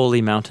my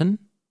holy mountain.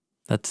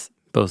 That's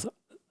both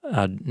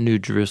New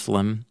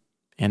Jerusalem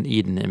and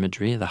Eden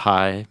imagery, the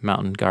high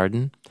mountain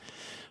garden.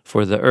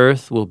 For the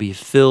earth will be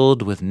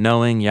filled with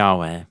knowing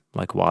Yahweh,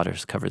 like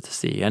waters cover the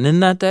sea. And in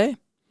that day,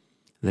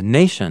 the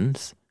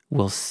nations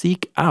will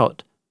seek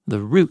out the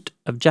root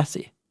of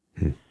Jesse,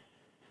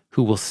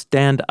 who will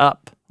stand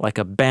up like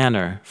a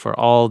banner for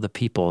all the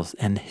peoples,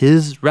 and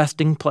his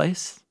resting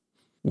place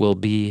will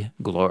be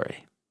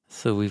glory.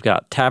 So we've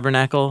got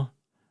tabernacle,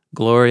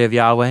 glory of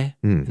Yahweh,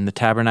 in the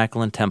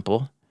tabernacle and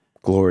temple.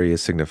 Glory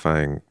is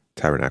signifying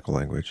tabernacle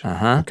language.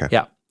 Okay.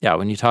 Yeah.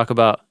 When you talk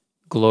about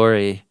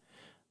glory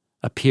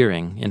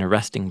appearing in a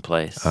resting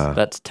place,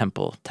 that's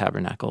temple,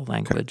 tabernacle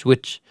language,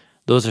 which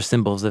those are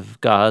symbols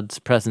of God's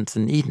presence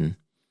in Eden.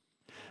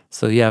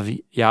 So you have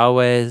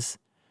Yahweh's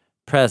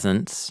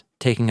presence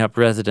taking up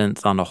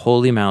residence on a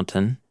holy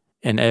mountain,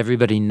 and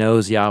everybody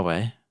knows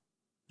Yahweh.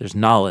 There's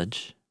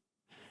knowledge.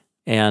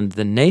 And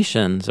the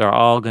nations are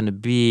all going to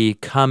be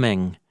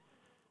coming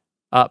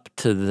up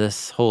to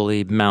this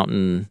holy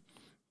mountain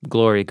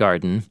glory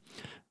garden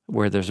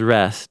where there's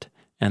rest,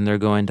 and they're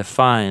going to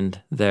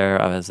find there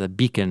as a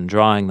beacon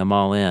drawing them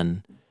all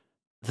in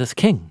this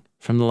king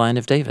from the line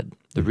of David,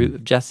 the root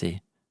of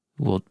Jesse,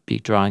 will be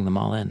drawing them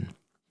all in.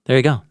 There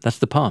you go. That's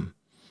the poem.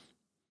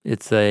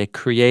 It's a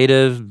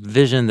creative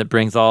vision that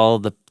brings all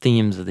the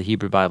themes of the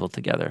Hebrew Bible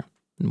together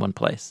in one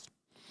place.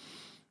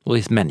 Well, at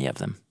least many of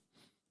them.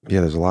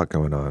 Yeah, there's a lot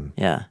going on.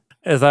 Yeah.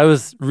 As I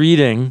was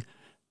reading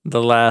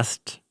the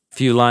last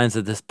few lines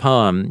of this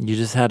poem, you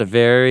just had a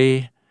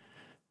very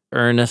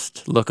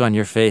earnest look on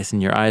your face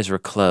and your eyes were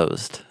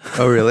closed.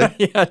 Oh, really?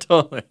 Yeah,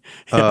 totally.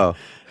 Yeah. Oh,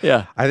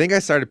 Yeah. I think I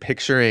started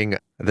picturing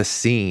the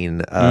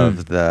scene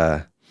of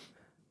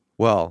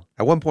well,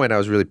 at one point I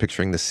was really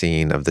picturing the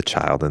scene of the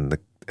child and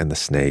the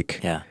snake.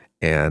 Yeah.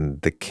 And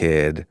the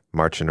kid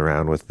marching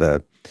around with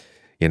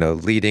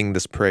leading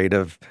this parade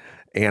of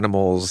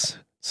animals,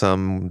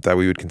 some that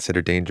we would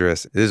consider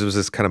dangerous. This was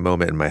this kind of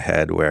moment in my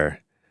head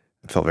where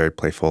it felt very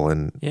playful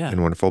and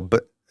wonderful.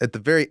 But at the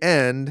very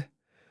end,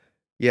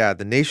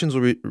 the nations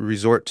will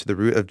resort to the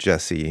root of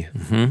Jesse.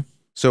 Mm-hmm.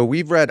 So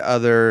we've read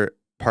other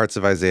parts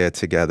of Isaiah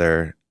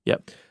together.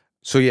 Yep.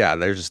 So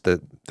there's the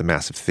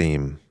massive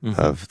theme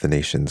of the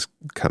nations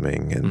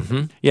coming.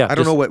 And I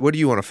don't know, what do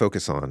you want to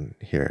focus on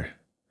here?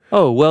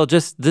 Oh, well,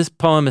 just this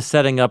poem is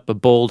setting up a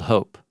bold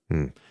hope.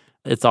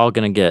 It's all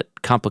going to get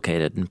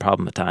complicated and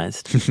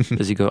problematized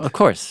as you go, of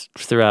course,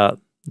 throughout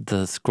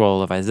the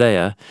scroll of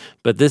Isaiah.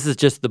 But this is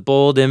just the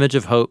bold image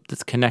of hope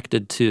that's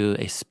connected to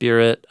a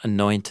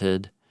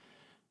spirit-anointed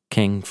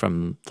king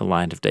from the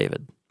line of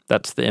David.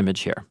 That's the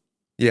image here.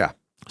 Yeah.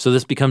 So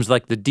this becomes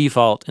like the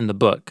default in the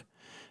book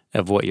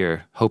of what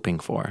you're hoping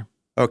for.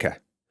 Okay.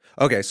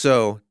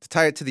 So to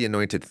tie it to the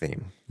anointed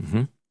theme,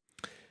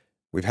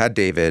 we've had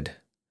David.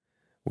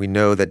 We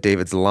know that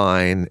David's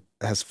line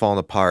has fallen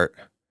apart.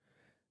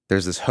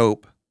 There's this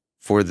hope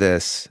for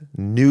this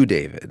new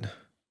David.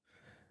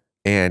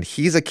 And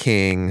he's a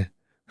king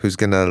who's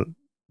going to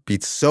be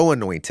so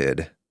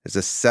anointed. There's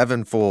a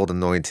sevenfold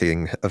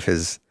anointing of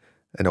his,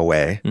 in a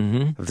way,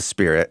 of the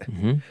Spirit.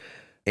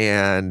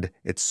 And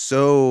it's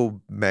so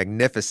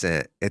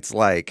magnificent. It's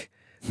like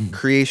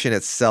creation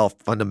itself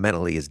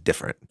fundamentally is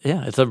different.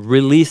 Yeah, it's a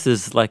release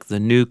is like the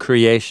new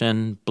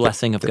creation,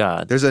 blessing of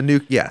God. There's a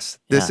new, yes.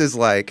 This is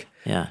like,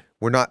 yeah.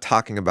 We're not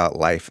talking about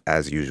life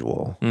as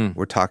usual.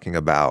 We're talking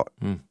about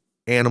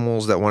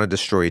animals that want to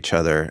destroy each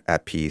other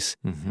at peace,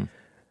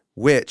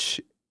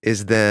 which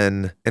is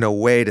then, in a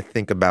way to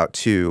think about,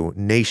 too,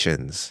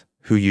 nations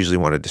who usually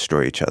want to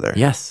destroy each other.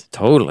 Yes,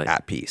 totally.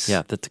 At peace.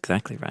 Yeah, that's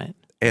exactly right.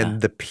 And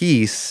the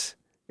peace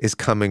is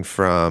coming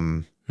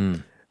from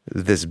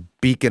this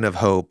beacon of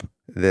hope,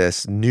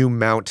 this new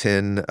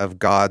mountain of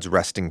God's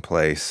resting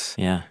place.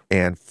 Yeah.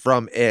 And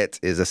from it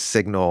is a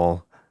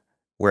signal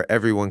where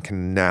everyone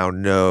can now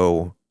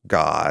know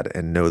God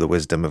and know the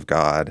wisdom of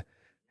God.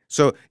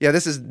 So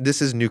this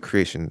is new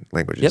creation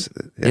languages.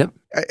 Yep.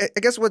 I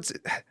guess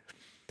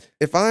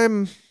if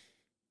I'm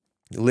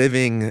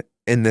living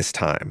in this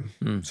time,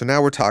 so now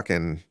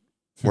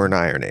we're an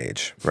Iron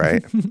Age,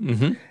 right?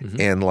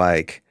 And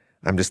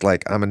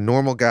I'm a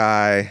normal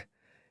guy.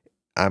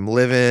 I'm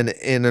living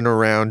in and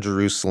around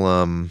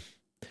Jerusalem,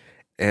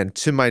 and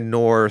to my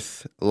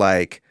north,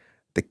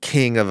 the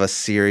king of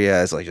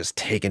Assyria is just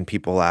taking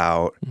people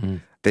out.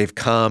 They've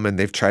come and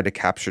they've tried to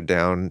capture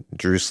down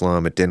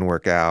Jerusalem. It didn't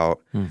work out.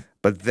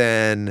 But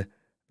then,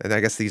 and I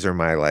guess these are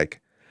my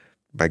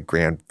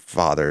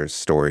grandfather's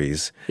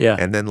stories. Yeah.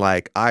 And then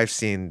I've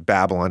seen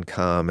Babylon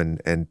come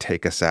and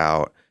take us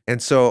out. And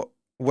so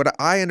what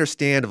I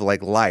understand of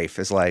life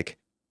is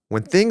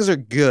when things are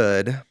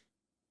good,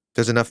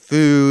 there's enough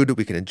food,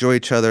 we can enjoy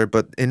each other.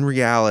 But in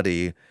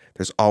reality,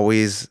 there's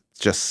always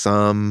just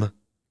some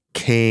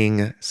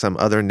king, some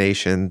other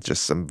nation,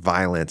 just some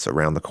violence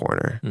around the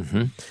corner.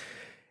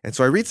 And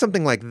so I read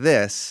something like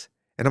this,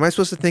 and am I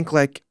supposed to think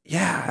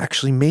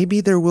actually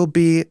maybe there will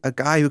be a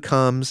guy who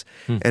comes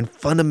and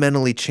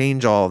fundamentally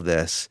change all of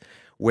this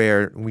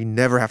where we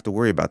never have to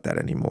worry about that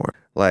anymore?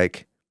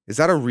 Is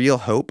that a real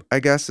hope, I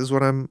guess, is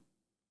what I'm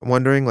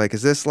wondering?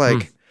 Is this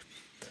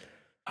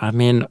I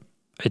mean,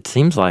 it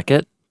seems like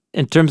it.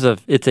 In terms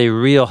of it's a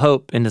real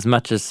hope in as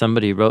much as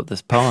somebody wrote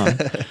this poem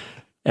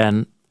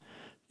and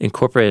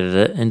incorporated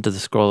it into the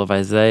scroll of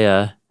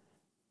Isaiah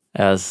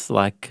as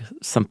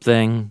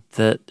something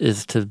that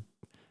is to,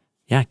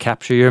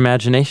 capture your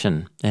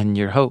imagination and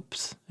your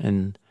hopes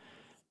and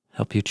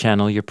help you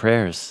channel your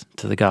prayers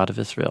to the God of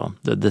Israel.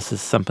 That this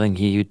is something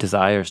he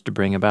desires to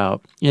bring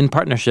about in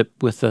partnership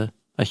with a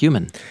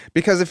human.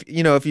 Because if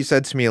you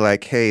said to me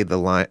hey, the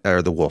lion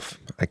or the wolf,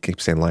 I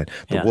keep saying lion,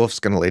 the wolf's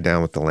going to lay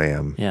down with the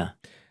lamb. Yeah.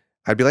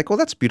 I'd be well,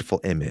 that's a beautiful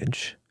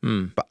image.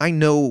 But I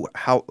know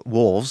how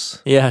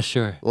wolves. Yeah,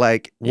 sure.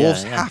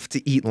 Wolves have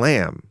to eat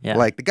lamb. Yeah.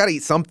 They got to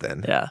eat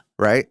something. Yeah.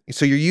 Right?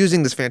 So you're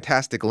using this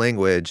fantastic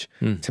language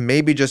to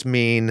maybe just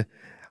mean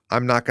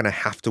I'm not going to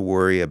have to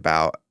worry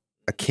about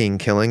a king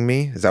killing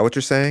me. Is that what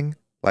you're saying?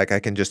 I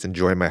can just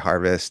enjoy my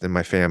harvest and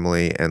my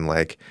family and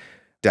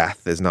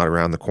death is not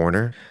around the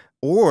corner?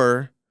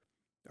 Or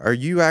are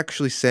you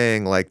actually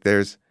saying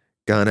there's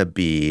going to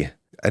be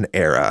an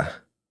era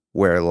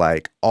where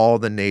all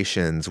the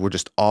nations were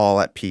just all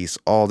at peace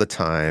all the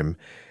time,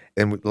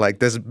 and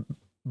this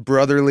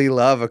brotherly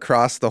love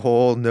across the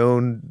whole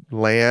known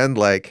land?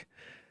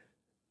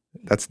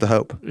 That's the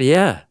hope.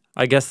 Yeah,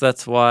 I guess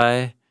that's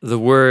why the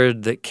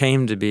word that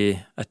came to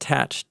be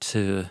attached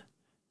to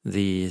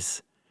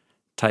these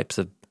types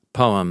of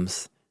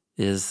poems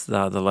is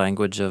the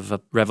language of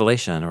a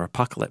revelation or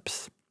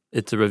apocalypse.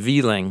 It's a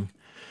revealing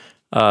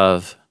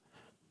of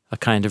a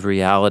kind of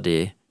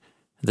reality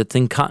that's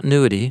in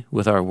continuity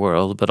with our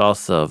world, but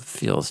also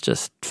feels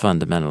just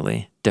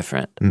fundamentally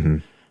different.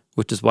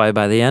 Which is why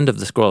by the end of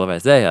the scroll of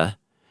Isaiah,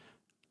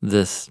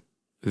 this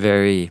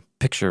very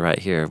picture right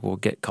here will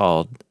get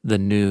called the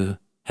new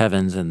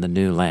heavens and the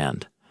new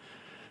land.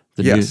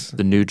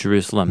 The new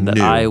Jerusalem that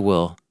I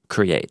will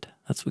create.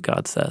 That's what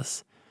God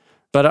says.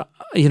 But,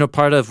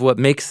 part of what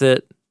makes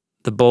it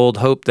the bold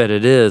hope that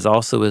it is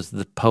also is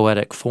the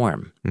poetic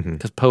form.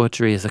 Because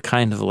poetry is a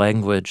kind of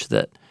language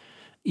that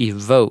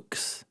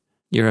evokes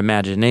your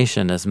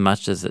imagination as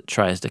much as it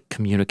tries to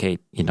communicate,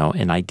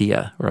 an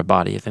idea or a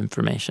body of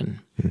information.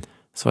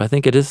 So I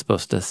think it is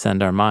supposed to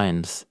send our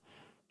minds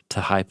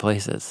to high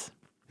places,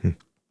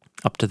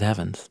 up to the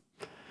heavens.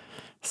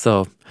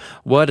 So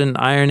what an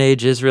Iron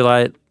Age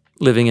Israelite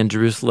living in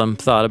Jerusalem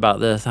thought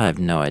about this, I have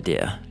no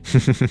idea.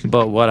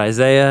 But what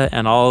Isaiah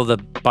and all the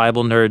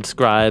Bible nerd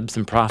scribes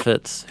and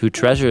prophets who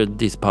treasured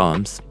these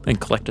poems and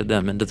collected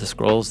them into the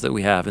scrolls that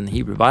we have in the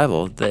Hebrew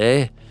Bible,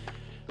 this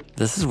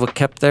is what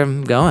kept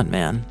them going,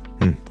 man.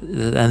 And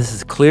this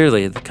is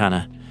clearly the kind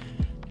of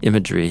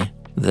imagery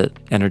that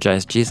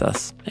energized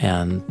Jesus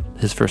and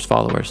his first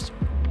followers.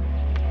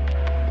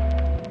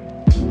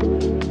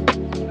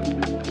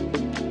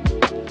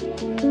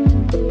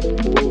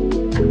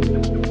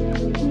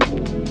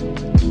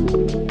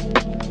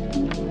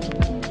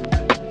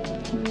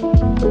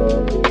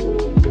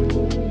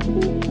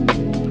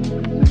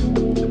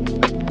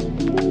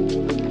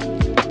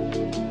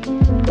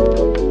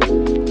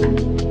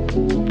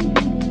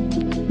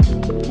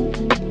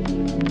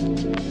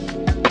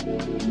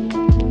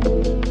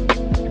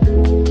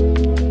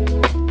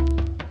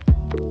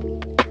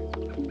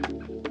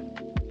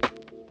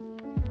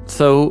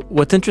 So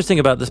what's interesting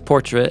about this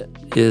portrait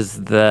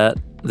is that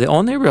the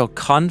only real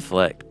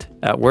conflict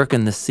at work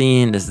in the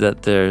scene is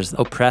that there's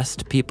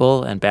oppressed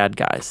people and bad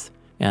guys,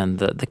 and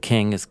the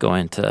king is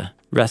going to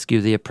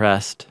rescue the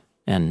oppressed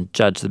and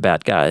judge the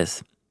bad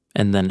guys,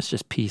 and then it's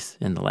just peace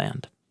in the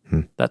land.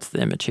 That's the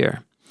image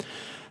here.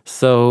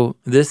 So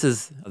this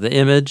is the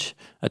image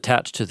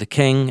attached to the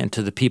king and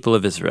to the people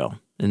of Israel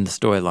in the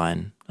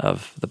storyline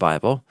of the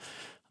Bible.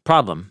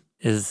 Problem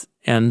is,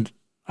 and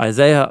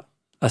Isaiah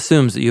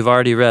assumes that you've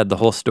already read the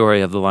whole story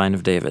of the line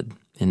of David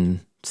in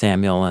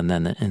Samuel and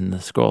then in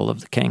the scroll of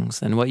the Kings.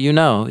 And what you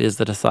know is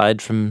that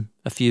aside from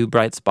a few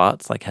bright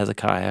spots like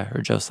Hezekiah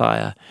or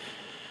Josiah,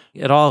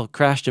 it all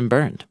crashed and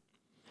burned.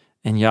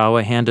 And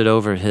Yahweh handed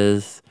over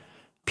his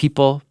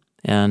people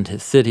and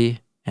his city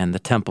and the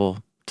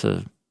temple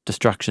to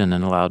destruction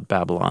and allowed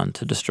Babylon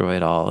to destroy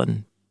it all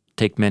and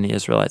take many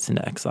Israelites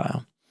into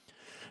exile.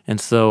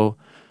 And so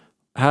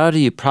how do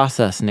you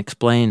process and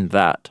explain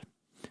that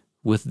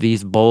with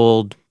these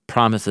bold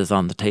promises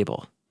on the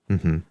table?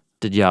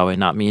 Did Yahweh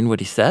not mean what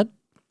he said?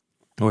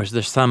 Or is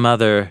there some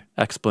other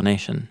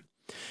explanation?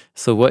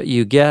 So what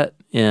you get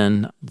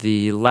in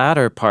the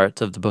latter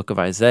parts of the book of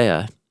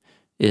Isaiah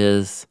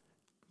is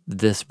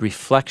this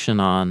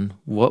reflection on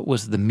what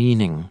was the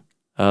meaning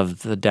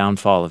of the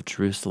downfall of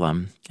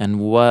Jerusalem, and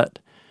what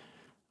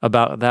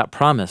about that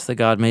promise that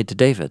God made to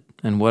David,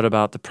 and what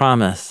about the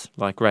promise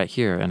like right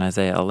here in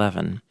Isaiah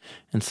 11.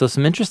 And so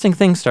some interesting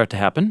things start to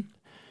happen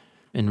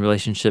in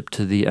relationship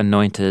to the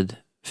anointed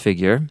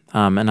figure.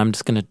 And I'm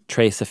just going to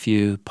trace a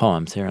few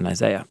poems here in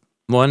Isaiah.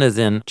 One is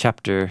in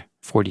chapter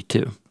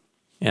 42.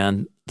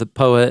 And the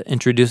poet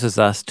introduces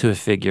us to a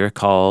figure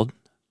called,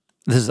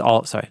 this is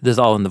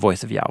all in the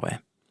voice of Yahweh.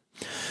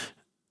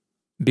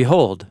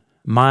 Behold,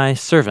 my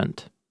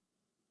servant,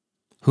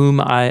 whom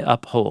I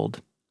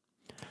uphold,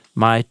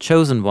 my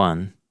chosen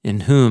one,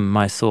 in whom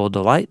my soul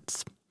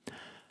delights.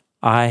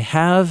 I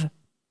have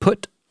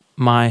put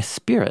my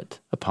spirit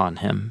upon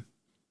him.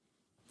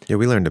 Yeah,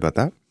 we learned about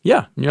that.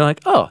 Yeah, and you're like,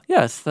 oh,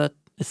 yeah, it's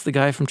the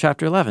guy from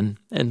chapter 11,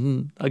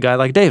 and a guy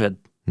like David,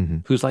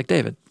 who's like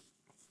David.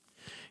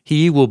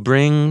 He will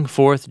bring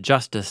forth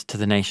justice to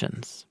the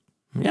nations.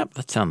 Yep,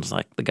 that sounds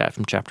like the guy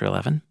from chapter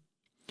 11.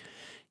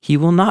 He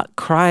will not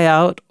cry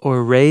out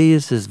or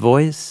raise his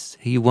voice.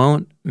 He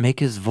won't make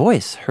his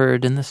voice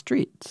heard in the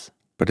streets.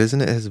 But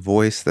isn't it his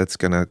voice that's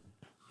going to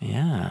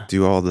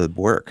do all the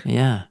work?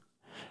 Yeah,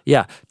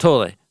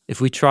 totally. If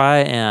we try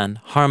and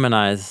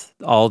harmonize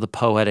all the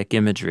poetic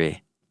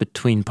imagery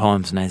between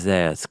poems in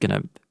Isaiah, it's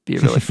going to be a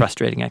really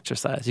frustrating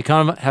exercise. You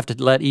kind of have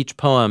to let each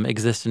poem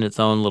exist in its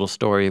own little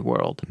story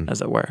world,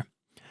 as it were.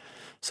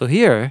 So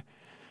here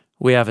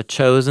we have a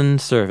chosen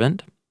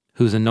servant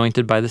who's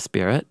anointed by the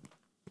Spirit,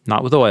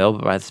 not with oil,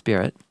 but by the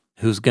Spirit,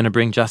 who's going to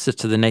bring justice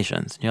to the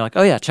nations. And you're like,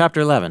 oh yeah, chapter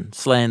 11,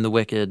 slaying the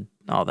wicked,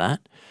 all that.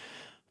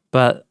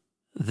 But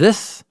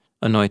this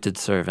anointed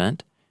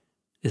servant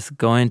is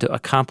going to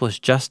accomplish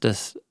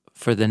justice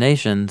for the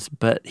nations,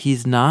 but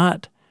he's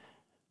not,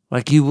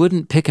 like, you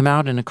wouldn't pick him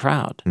out in a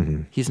crowd.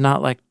 He's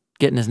not like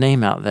getting his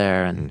name out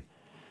there, and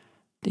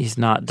he's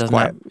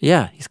quiet.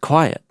 He's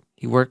quiet.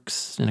 He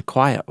works in a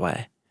quiet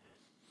way.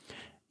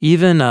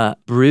 Even a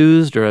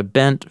bruised or a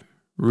bent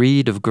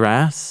reed of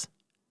grass,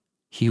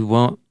 he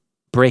won't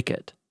break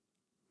it.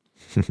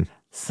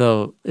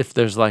 So if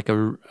there's like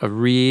a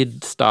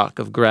reed stalk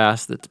of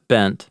grass that's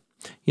bent,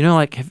 You know,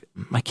 like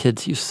my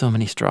kids use so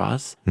many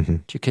straws. Mm-hmm.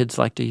 Do your kids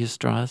like to use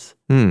straws?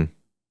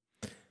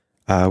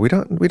 We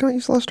don't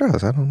use a lot of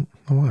straws. I don't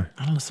know why.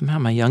 I don't know. Somehow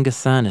my youngest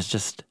son is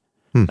just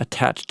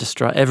attached to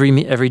straw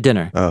every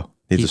dinner. Oh,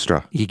 needs a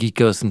straw. He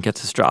goes and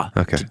gets a straw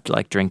Okay. to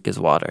like drink his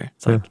water.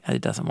 It's like he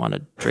doesn't want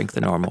to drink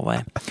the normal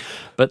way.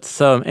 But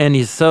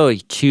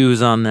he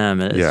chews on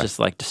them, and it's just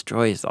like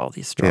destroys all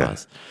these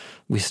straws.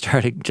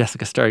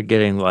 Jessica started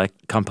getting like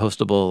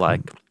compostable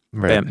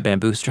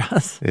bamboo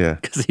straws. Yeah.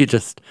 Because he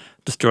just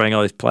destroying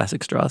all these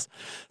plastic straws.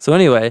 So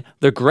anyway,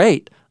 they're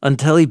great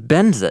until he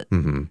bends it.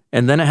 Mm-hmm.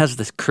 And then it has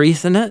this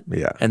crease in it.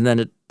 Yeah. And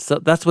then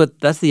that's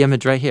the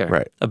image right here.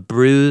 Right. A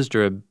bruised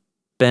or a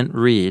bent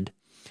reed.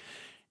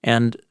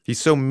 And he's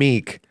so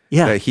meek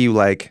that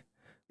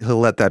he'll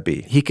let that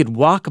be. He could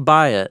walk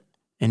by it,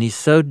 and he's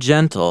so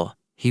gentle,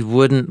 he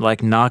wouldn't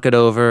like knock it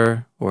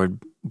over or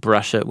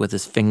brush it with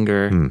his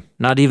finger.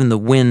 Not even the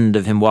wind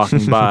of him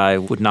walking by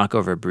would knock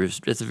over a bruise.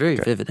 It's a very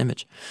vivid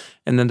image.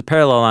 And then the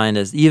parallel line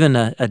is even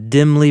a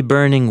dimly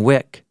burning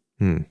wick,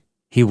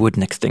 he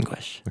wouldn't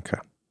extinguish. Okay.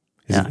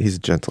 He's a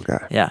gentle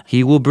guy. Yeah.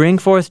 He will bring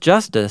forth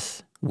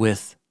justice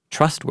with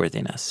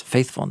trustworthiness,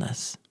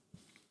 faithfulness.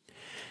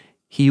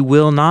 He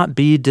will not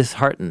be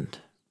disheartened.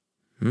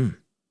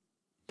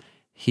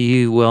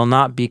 He will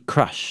not be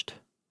crushed.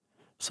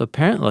 So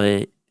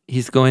apparently,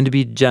 he's going to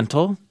be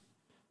gentle.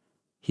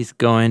 He's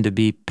going to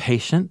be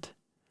patient.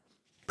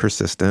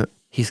 Persistent.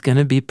 He's going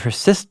to be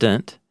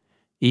persistent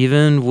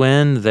even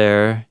when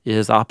there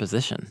is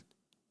opposition.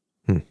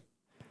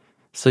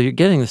 So you're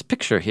getting this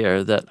picture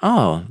here that,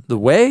 the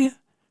way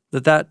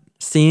that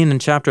scene in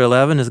chapter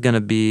 11 is going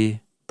to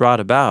be brought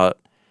about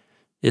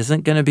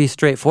isn't going to be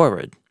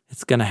straightforward.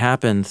 It's going to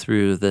happen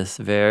through this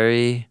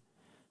very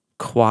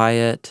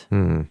quiet.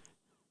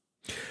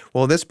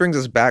 Well, this brings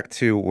us back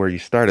to where you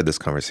started this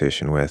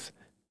conversation with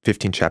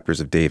 15 chapters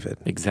of David.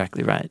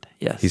 Exactly right.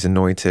 Yes. He's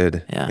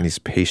anointed and he's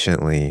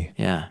patiently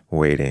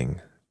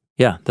waiting.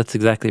 Yeah, that's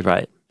exactly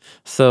right.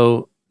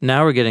 So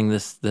now we're getting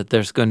this, that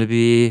there's going to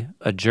be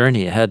a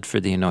journey ahead for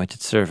the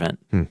anointed servant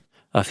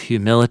of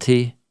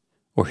humility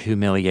or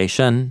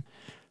humiliation,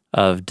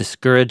 of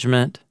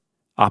discouragement,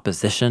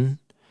 opposition,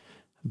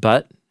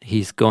 but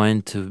he's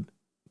going to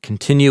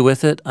continue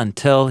with it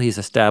until he's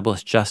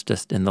established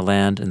justice in the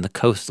land, and the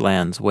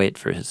coastlands wait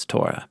for his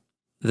Torah.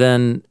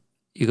 Then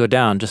you go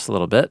down just a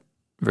little bit,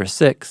 verse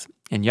 6,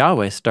 and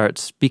Yahweh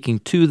starts speaking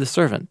to the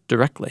servant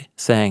directly,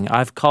 saying,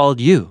 I've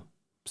called you,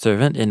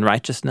 servant, in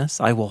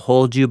righteousness. I will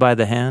hold you by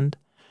the hand.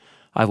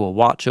 I will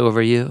watch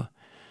over you.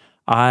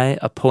 I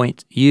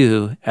appoint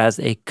you as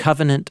a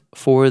covenant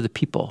for the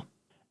people,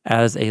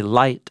 as a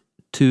light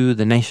to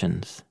the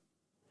nations,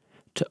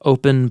 to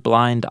open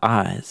blind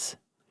eyes,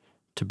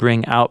 to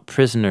bring out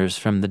prisoners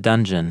from the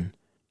dungeon,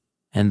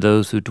 and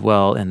those who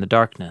dwell in the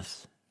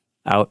darkness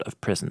out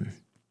of prison.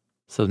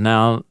 So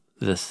now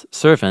this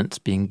servant's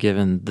being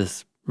given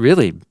this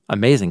really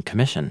amazing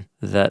commission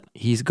that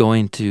he's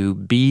going to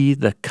be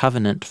the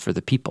covenant for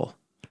the people.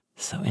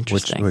 So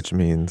interesting. Which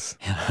means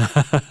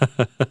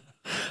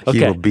he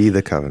will be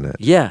the covenant.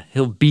 Yeah,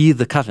 he'll be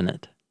the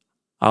covenant.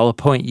 I'll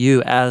appoint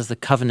you as the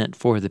covenant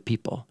for the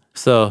people.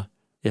 So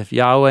if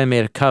Yahweh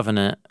made a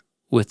covenant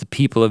with the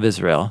people of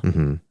Israel,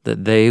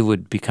 that they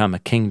would become a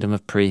kingdom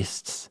of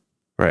priests.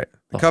 Right.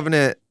 The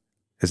covenant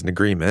is an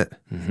agreement.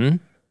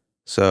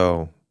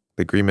 So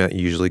the agreement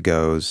usually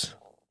goes,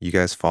 you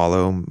guys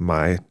follow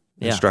my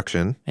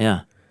instruction.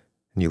 Yeah.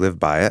 And you live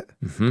by it.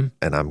 And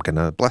I'm going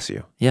to bless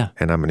you. Yeah.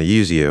 And I'm going to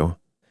use you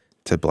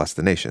to bless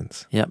the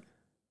nations. Yep.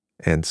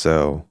 And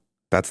so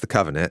that's the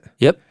covenant.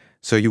 Yep.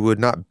 So you would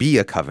not be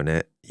a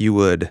covenant. You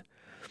would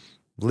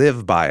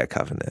live by a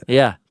covenant.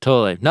 Yeah,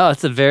 totally. No,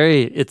 it's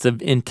an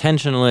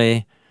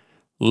intentionally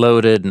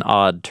loaded and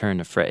odd turn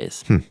of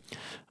phrase.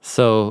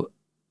 So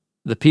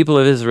the people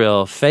of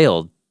Israel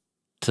failed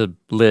to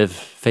live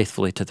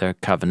faithfully to their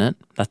covenant.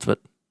 That's what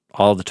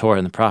all the Torah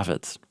and the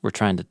prophets were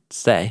trying to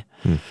say.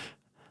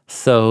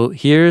 So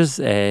here's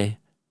a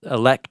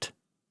elect,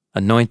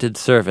 anointed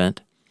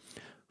servant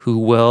who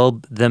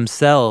will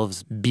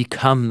themselves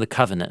become the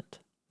covenant.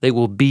 They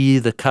will be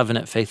the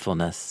covenant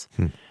faithfulness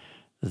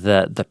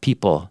that the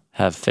people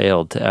have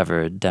failed to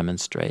ever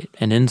demonstrate.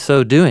 And in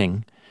so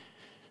doing,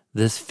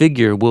 this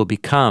figure will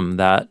become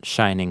that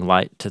shining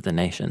light to the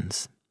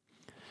nations.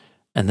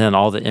 And then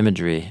all the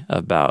imagery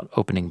about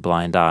opening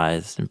blind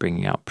eyes and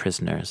bringing out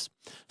prisoners.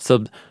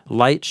 So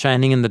light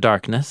shining in the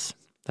darkness,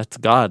 that's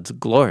God's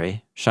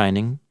glory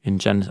shining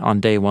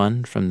on day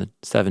one from the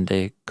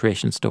 7-day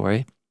creation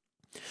story.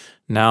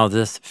 Now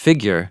this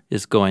figure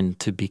is going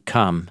to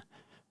become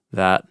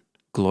that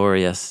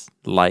glorious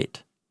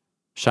light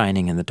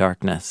shining in the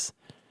darkness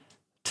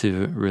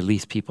to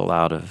release people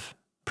out of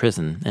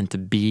prison and to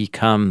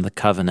become the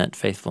covenant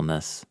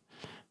faithfulness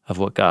of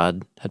what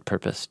God had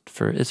purposed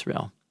for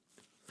Israel.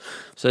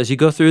 So as you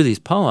go through these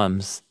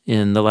poems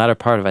in the latter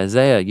part of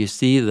Isaiah, you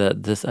see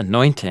that this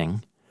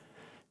anointing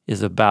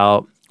is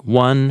about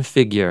one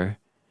figure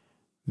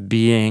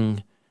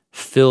being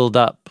filled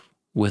up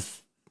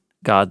with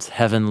God's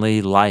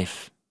heavenly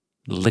life,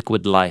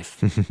 liquid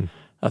life,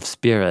 of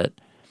spirit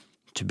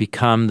to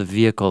become the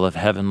vehicle of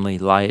heavenly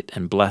light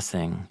and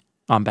blessing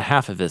on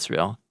behalf of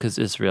Israel, because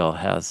Israel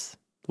has,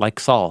 like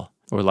Saul,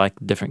 or like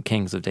different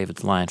kings of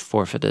David's line,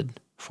 forfeited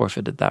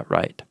that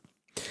right.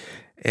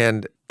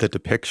 And the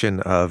depiction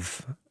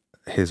of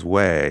his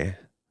way,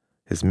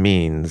 his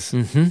means,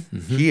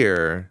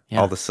 here,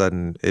 all of a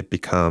sudden, it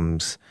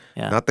becomes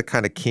not the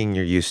kind of king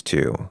you're used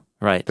to.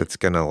 Right. That's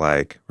going to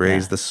like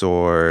raise the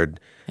sword,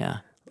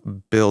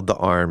 build the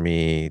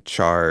army,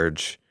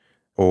 charge,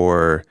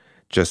 or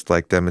just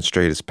like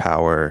demonstrate his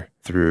power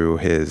through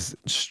his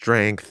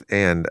strength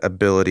and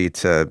ability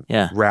to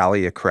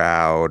rally a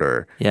crowd,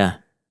 or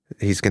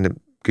he's going to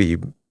be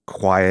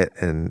quiet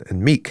and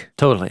meek.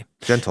 Totally.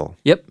 Gentle.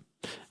 Yep.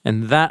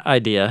 And that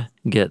idea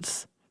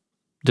gets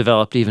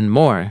developed even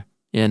more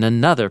in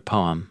another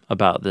poem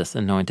about this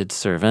anointed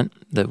servant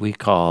that we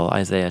call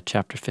Isaiah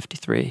chapter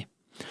 53.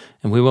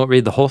 And we won't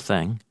read the whole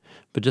thing,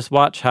 but just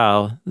watch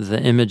how the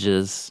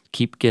images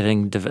keep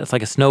getting, it's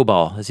like a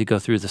snowball as you go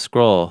through the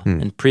scroll.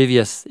 And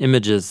previous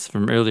images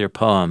from earlier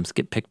poems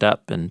get picked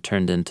up and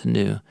turned into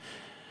new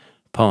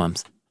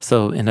poems.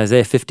 So in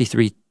Isaiah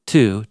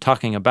 53:2,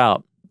 talking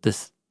about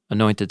this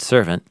anointed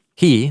servant,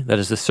 he, that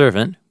is the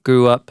servant,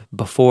 grew up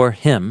before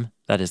him,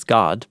 that is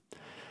God,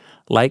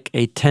 like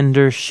a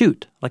tender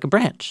shoot, like a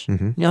branch.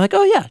 And you're like,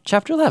 oh yeah,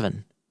 chapter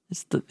 11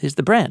 is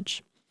the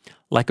branch.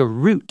 Like a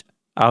root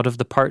out of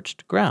the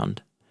parched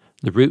ground,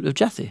 the root of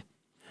Jesse.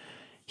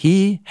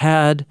 He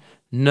had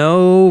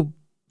no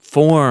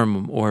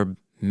form or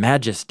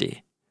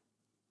majesty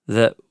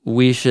that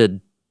we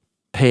should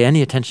pay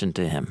any attention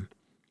to him.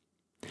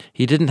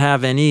 He didn't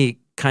have any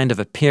kind of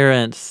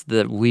appearance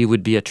that we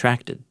would be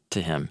attracted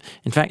to him.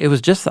 In fact, it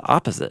was just the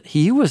opposite.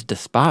 He was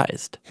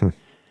despised.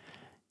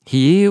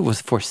 He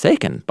was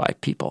forsaken by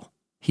people.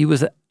 He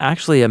was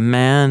actually a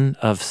man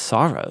of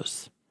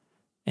sorrows,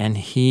 and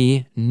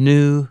he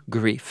knew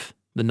grief.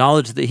 The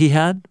knowledge that he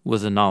had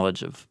was a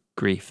knowledge of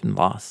grief and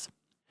loss.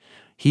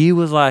 He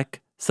was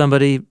like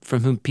somebody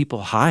from whom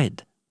people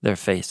hide their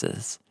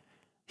faces.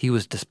 He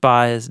was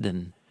despised,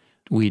 and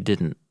we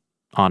didn't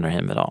honor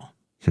him at all.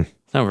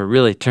 So we're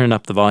really turning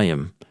up the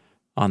volume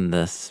on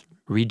this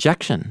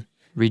rejection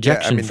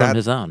from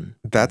his own.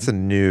 That's a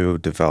new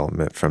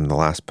development from the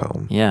last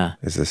poem. Yeah.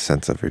 Is this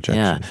sense of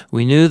rejection. Yeah.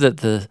 We knew that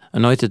the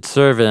anointed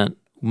servant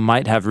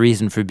might have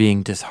reason for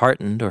being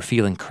disheartened or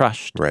feeling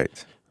crushed.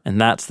 Right.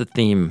 And that's the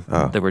theme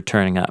that we're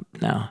turning up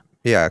now.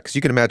 Yeah, because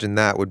you can imagine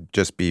that would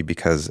just be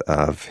because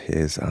of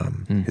his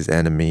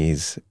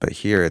enemies. But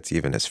here it's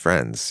even his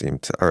friends seem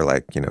to, or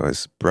like,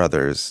 his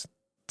brothers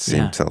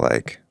seem to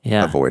like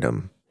avoid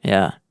him.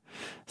 Yeah.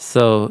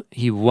 So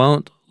he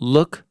won't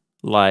look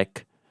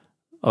like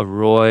a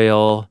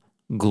royal,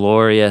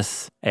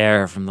 glorious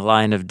heir from the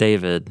line of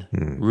David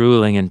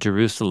ruling in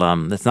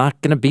Jerusalem. It's not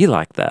going to be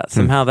like that.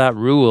 Somehow that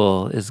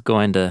rule is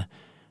going to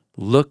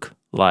look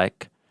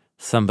like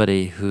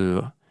somebody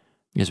who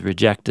is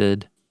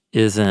rejected,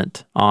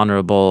 isn't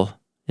honorable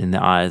in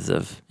the eyes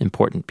of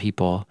important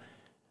people,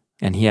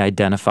 and he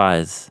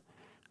identifies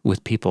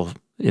with people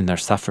in their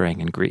suffering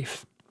and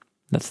grief.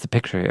 That's the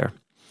picture here.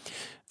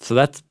 So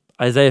that's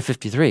Isaiah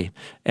 53.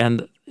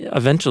 And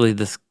eventually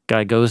this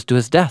guy goes to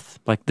his death,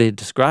 like they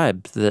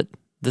described, that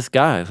this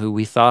guy who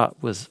we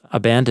thought was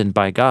abandoned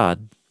by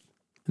God,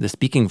 the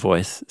speaking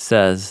voice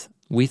says,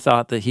 we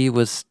thought that he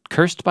was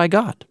cursed by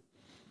God.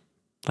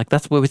 Like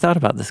that's what we thought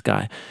about this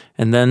guy.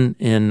 And then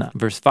in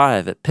verse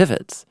 5, it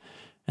pivots,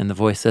 and the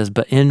voice says,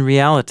 but in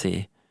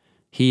reality,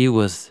 he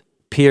was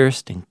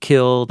pierced and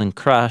killed and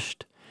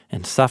crushed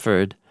and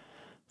suffered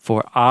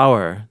for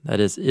our, that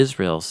is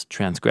Israel's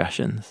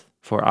transgressions,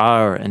 for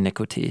our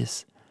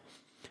iniquities.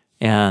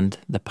 And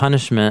the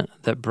punishment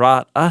that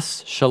brought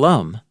us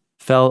shalom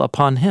fell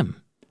upon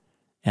him.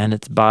 And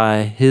it's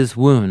by his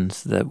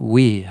wounds that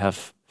we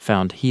have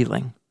found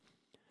healing.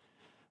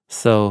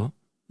 So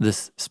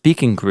this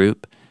speaking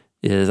group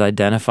is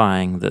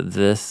identifying that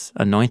this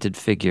anointed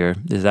figure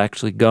is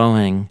actually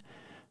going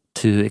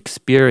to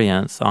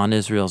experience on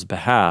Israel's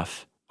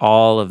behalf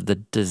all of the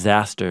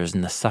disasters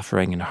and the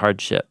suffering and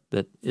hardship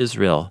that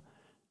Israel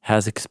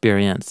has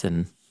experienced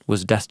and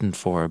was destined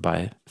for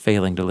by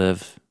failing to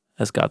live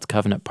as God's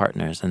covenant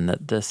partners, and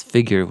that this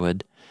figure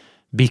would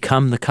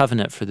become the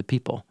covenant for the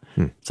people.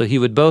 So he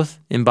would both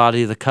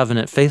embody the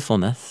covenant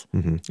faithfulness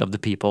of the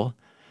people,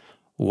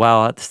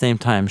 while at the same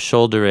time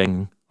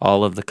shouldering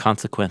all of the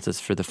consequences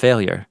for the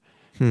failure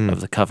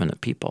of the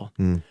covenant people.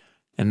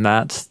 And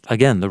that's,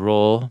 again, the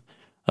role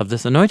of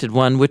this anointed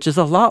one, which is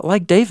a lot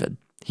like David.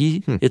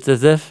 It's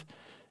as if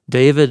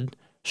David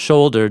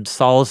shouldered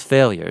Saul's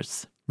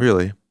failures.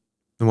 Really?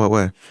 In what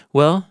way?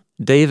 Well,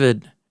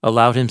 David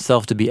allowed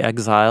himself to be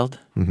exiled.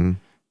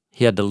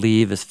 He had to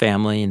leave his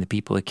family and the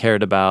people he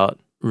cared about,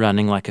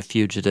 running like a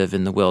fugitive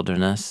in the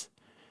wilderness.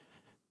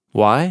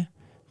 Why?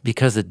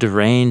 Because a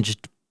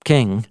deranged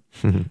king,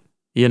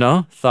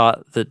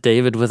 thought that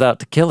David was out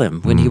to kill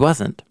him when he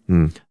wasn't.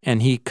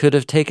 And he could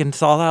have taken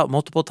Saul out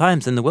multiple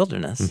times in the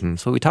wilderness.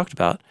 That's what we talked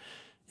about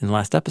in the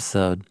last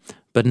episode.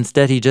 But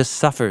instead, he just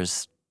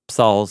suffers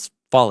Saul's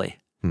folly.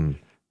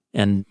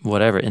 and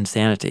whatever,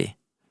 insanity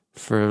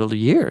for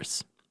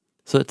years.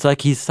 So it's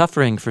like he's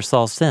suffering for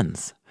Saul's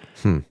sins.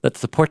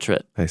 That's the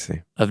portrait I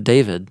see. of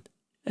David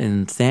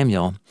in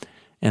Samuel.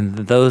 And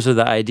those are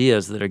the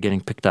ideas that are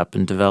getting picked up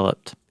and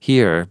developed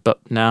here, but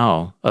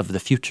now of the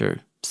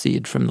future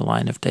seed from the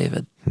line of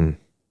David.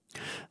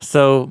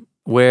 So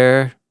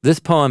where this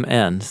poem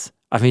ends,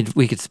 I mean,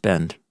 we could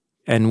spend,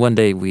 and one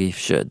day we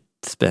should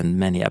spend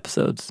many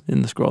episodes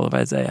in the scroll of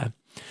Isaiah.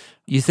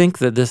 You think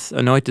that this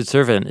anointed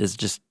servant is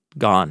just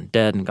gone,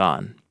 dead and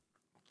gone.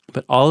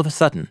 But all of a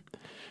sudden,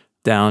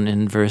 down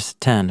in verse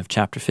 10 of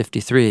chapter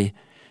 53,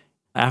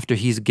 after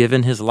he's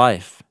given his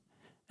life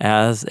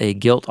as a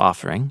guilt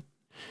offering,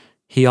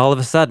 he all of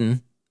a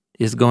sudden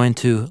is going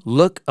to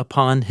look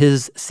upon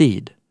his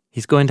seed.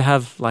 He's going to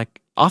have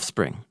like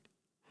offspring,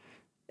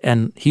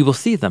 and he will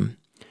see them,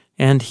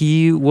 and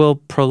he will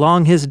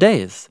prolong his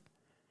days,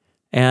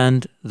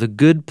 and the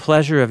good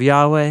pleasure of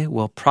Yahweh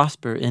will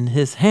prosper in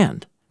his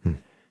hand.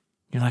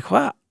 You're like,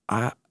 what?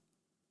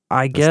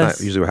 I guess. That's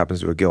not usually what happens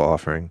to a guilt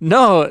offering.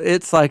 No,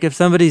 it's like if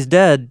somebody's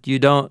dead, you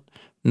don't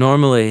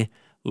normally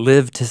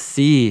live to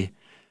see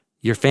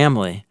your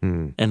family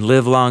and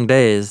live long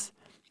days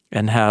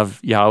and have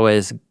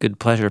Yahweh's good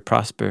pleasure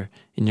prosper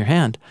in your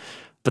hand.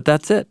 But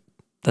that's it.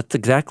 That's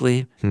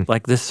exactly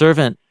like this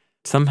servant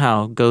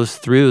somehow goes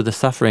through the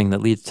suffering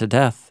that leads to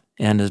death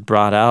and is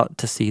brought out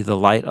to see the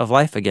light of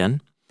life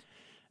again.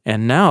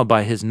 And now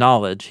by his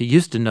knowledge, he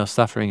used to know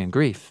suffering and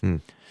grief.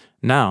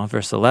 Now,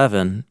 verse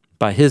 11,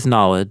 by his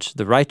knowledge,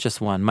 the righteous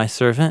one, my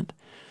servant,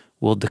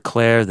 will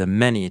declare the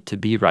many to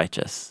be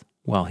righteous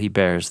while he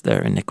bears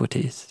their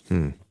iniquities.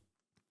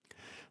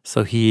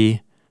 So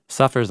he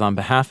suffers on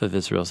behalf of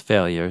Israel's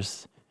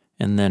failures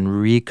and then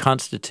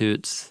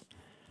reconstitutes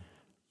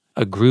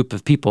a group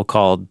of people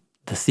called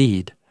the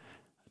seed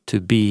to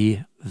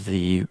be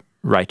the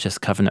righteous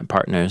covenant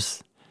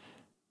partners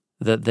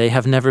that they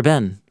have never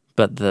been,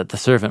 but that the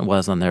servant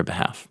was on their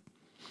behalf.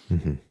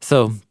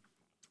 So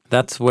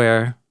that's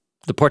where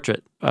the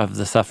portrait of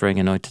the suffering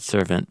anointed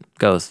servant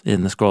goes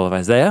in the scroll of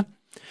Isaiah.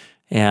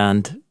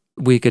 And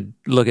we could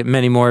look at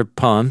many more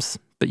poems,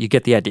 but you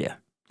get the idea.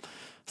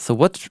 So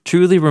what's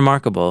truly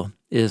remarkable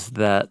is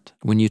that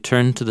when you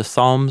turn to the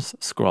Psalms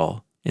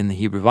scroll in the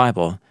Hebrew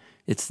Bible,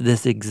 it's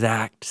this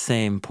exact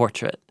same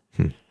portrait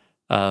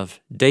of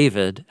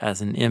David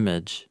as an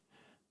image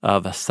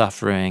of a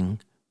suffering,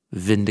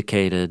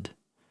 vindicated,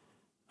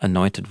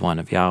 anointed one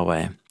of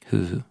Yahweh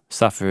who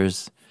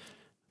suffers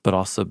but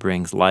also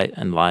brings light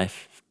and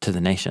life to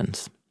the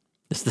nations.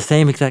 It's the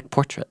same exact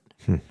portrait.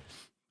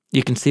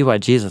 You can see why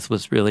Jesus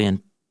was really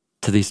into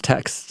these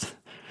texts.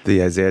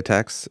 The Isaiah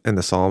texts and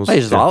the Psalms?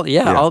 All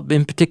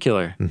in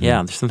particular.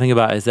 Yeah, there's something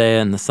about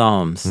Isaiah and the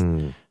Psalms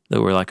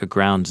that were like a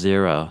ground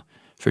zero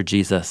for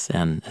Jesus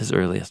and his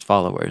earliest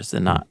followers.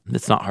 And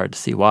it's not hard to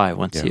see why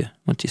once you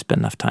spend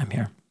enough time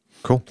here.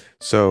 Cool.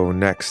 So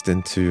next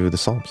into the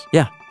Psalms.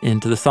 Yeah,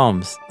 into the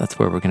Psalms. That's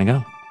where we're going to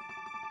go.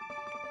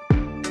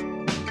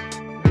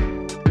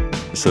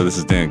 So this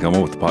is Dan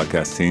Gummel with the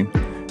podcast team,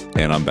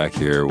 and I'm back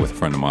here with a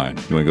friend of mine.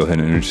 You want to go ahead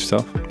and introduce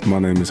yourself? My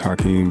name is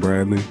Hakeem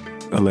Bradley,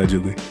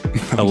 allegedly.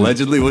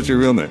 Allegedly? What's your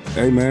real name?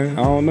 Hey, man,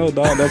 I don't know,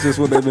 dog. That's just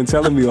what they've been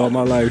telling me all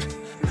my life.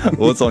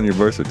 What's on your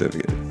birth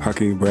certificate?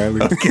 Hakeem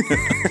Bradley.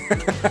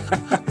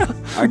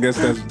 I guess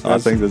I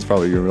think that's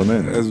probably your real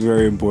name. That's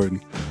very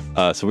important.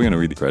 So we're going to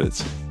read the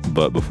credits.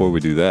 But before we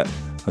do that,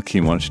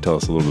 Hakeem, why don't you tell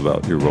us a little bit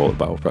about your role at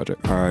Bible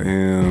Project? I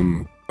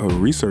am a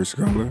research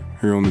scholar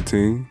here on the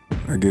team.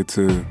 I get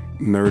to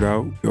nerd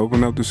out,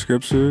 open up the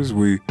scriptures.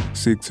 We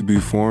seek to be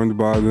formed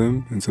by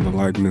them into the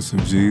likeness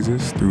of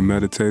Jesus through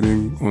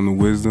meditating on the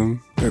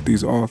wisdom that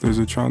these authors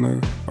are trying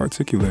to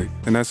articulate.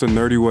 And that's a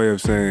nerdy way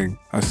of saying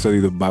I study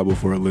the Bible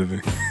for a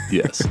living.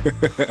 Yes.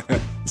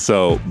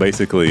 So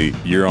basically,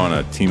 you're on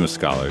a team of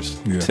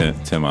scholars. Yeah.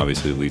 Tim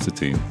obviously leads the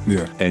team.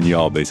 Yeah. And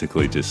y'all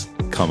basically just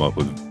come up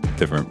with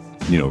different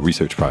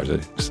research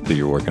projects that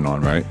you're working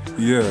on, right?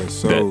 Yeah,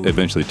 so that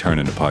eventually turn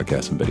into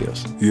podcasts and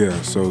videos. Yeah,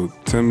 so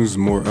Tim is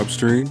more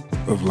upstream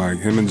of like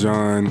him and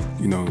John,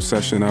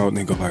 session out and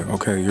they go like,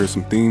 okay, here's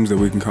some themes that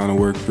we can kind of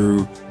work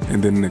through.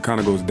 And then it kind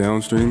of goes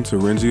downstream to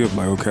Renji of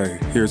like, okay,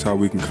 here's how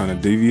we can kind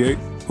of deviate.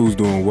 Who's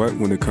doing what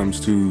when it comes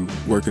to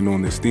working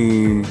on this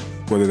theme,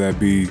 whether that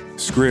be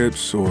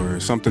scripts or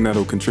something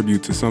that'll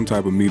contribute to some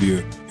type of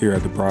media here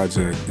at the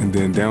project. And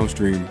then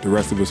downstream, the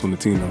rest of us on the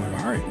team are like,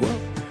 all right,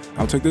 well,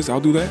 I'll take this, I'll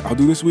do that, I'll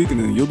do this week, and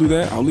then you'll do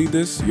that, I'll lead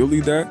this, you'll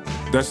lead that.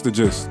 That's the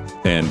gist.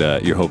 And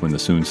you're hoping to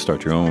soon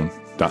start your own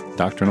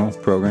doctrinal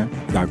program?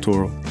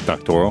 Doctoral.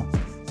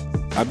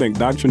 I think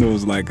doctrinal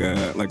is like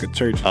a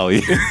church. Oh,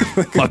 yeah.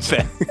 My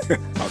bad.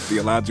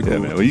 Theological. Yeah,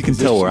 man. Well, you can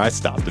tell where I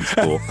stopped in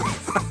school.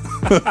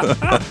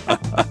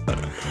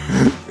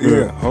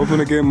 Yeah, hoping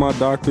to get my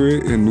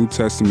doctorate in New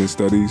Testament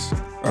studies,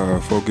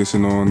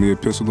 focusing on the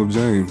Epistle of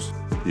James.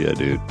 Yeah,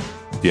 dude.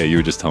 Yeah, you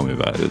were just telling me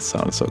about it. It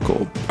sounded so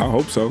cool. I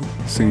hope so.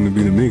 Seemed to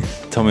be to me.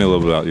 Tell me a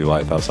little bit about your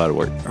life outside of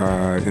work.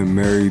 I am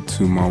married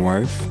to my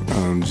wife,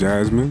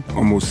 Jasmine,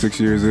 almost 6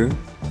 years in.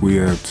 We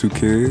have 2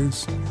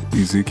 kids,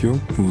 Ezekiel,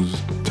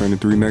 who's turning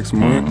 3 next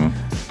month,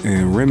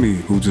 and Remy,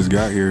 who just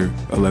got here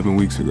 11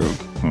 weeks ago.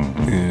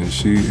 And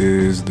she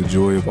is the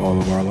joy of all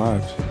of our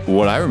lives.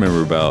 What I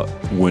remember about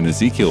when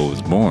Ezekiel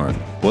was born,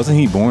 wasn't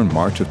he born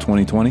March of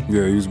 2020?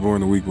 Yeah, he was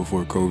born the week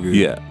before COVID.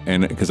 Yeah,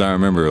 and because I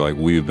remember like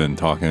we've been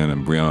talking,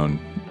 and Breon,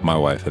 my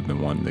wife, had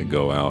been wanting to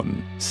go out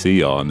and see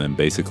y'all, and then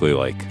basically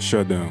like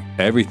shut down.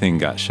 Everything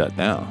got shut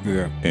down.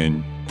 Yeah.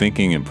 And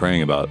thinking and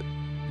praying about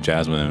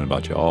Jasmine and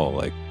about y'all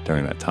like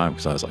during that time,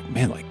 because I was like,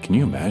 man, like, can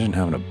you imagine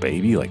having a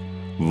baby like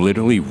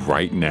literally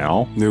right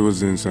now? It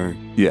was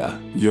insane. Yeah.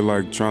 You're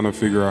like trying to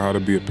figure out how to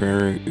be a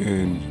parent,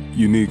 and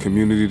you need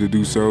community to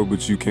do so,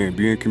 but you can't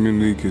be in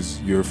community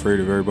because you're afraid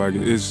of everybody.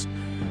 It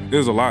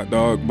was a lot,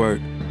 dog, but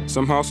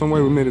somehow, some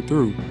way we made it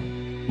through.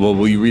 Well,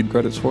 will you read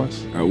credits for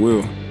us? I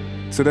will.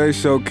 Today's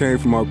show came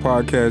from our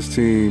podcast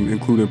team,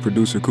 including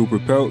producer Cooper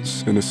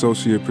Peltz and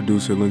associate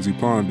producer Lindsey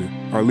Ponder.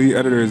 Our lead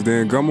editor is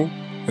Dan Gummel.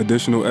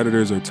 Additional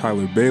editors are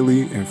Tyler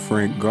Bailey and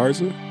Frank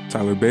Garza.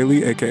 Tyler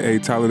Bailey, a.k.a.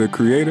 Tyler the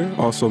Creator,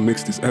 also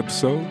mixed this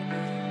episode.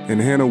 And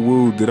Hannah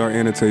Wu did our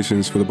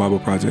annotations for the Bible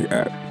Project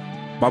app.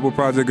 Bible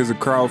Project is a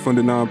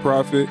crowd-funded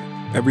nonprofit.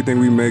 Everything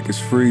we make is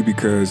free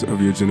because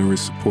of your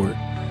generous support.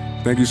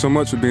 Thank you so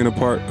much for being a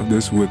part of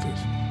this with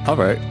us. All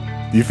right.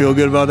 You feel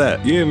good about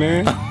that? Yeah,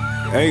 man.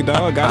 Hey,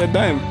 dog, got it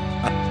done.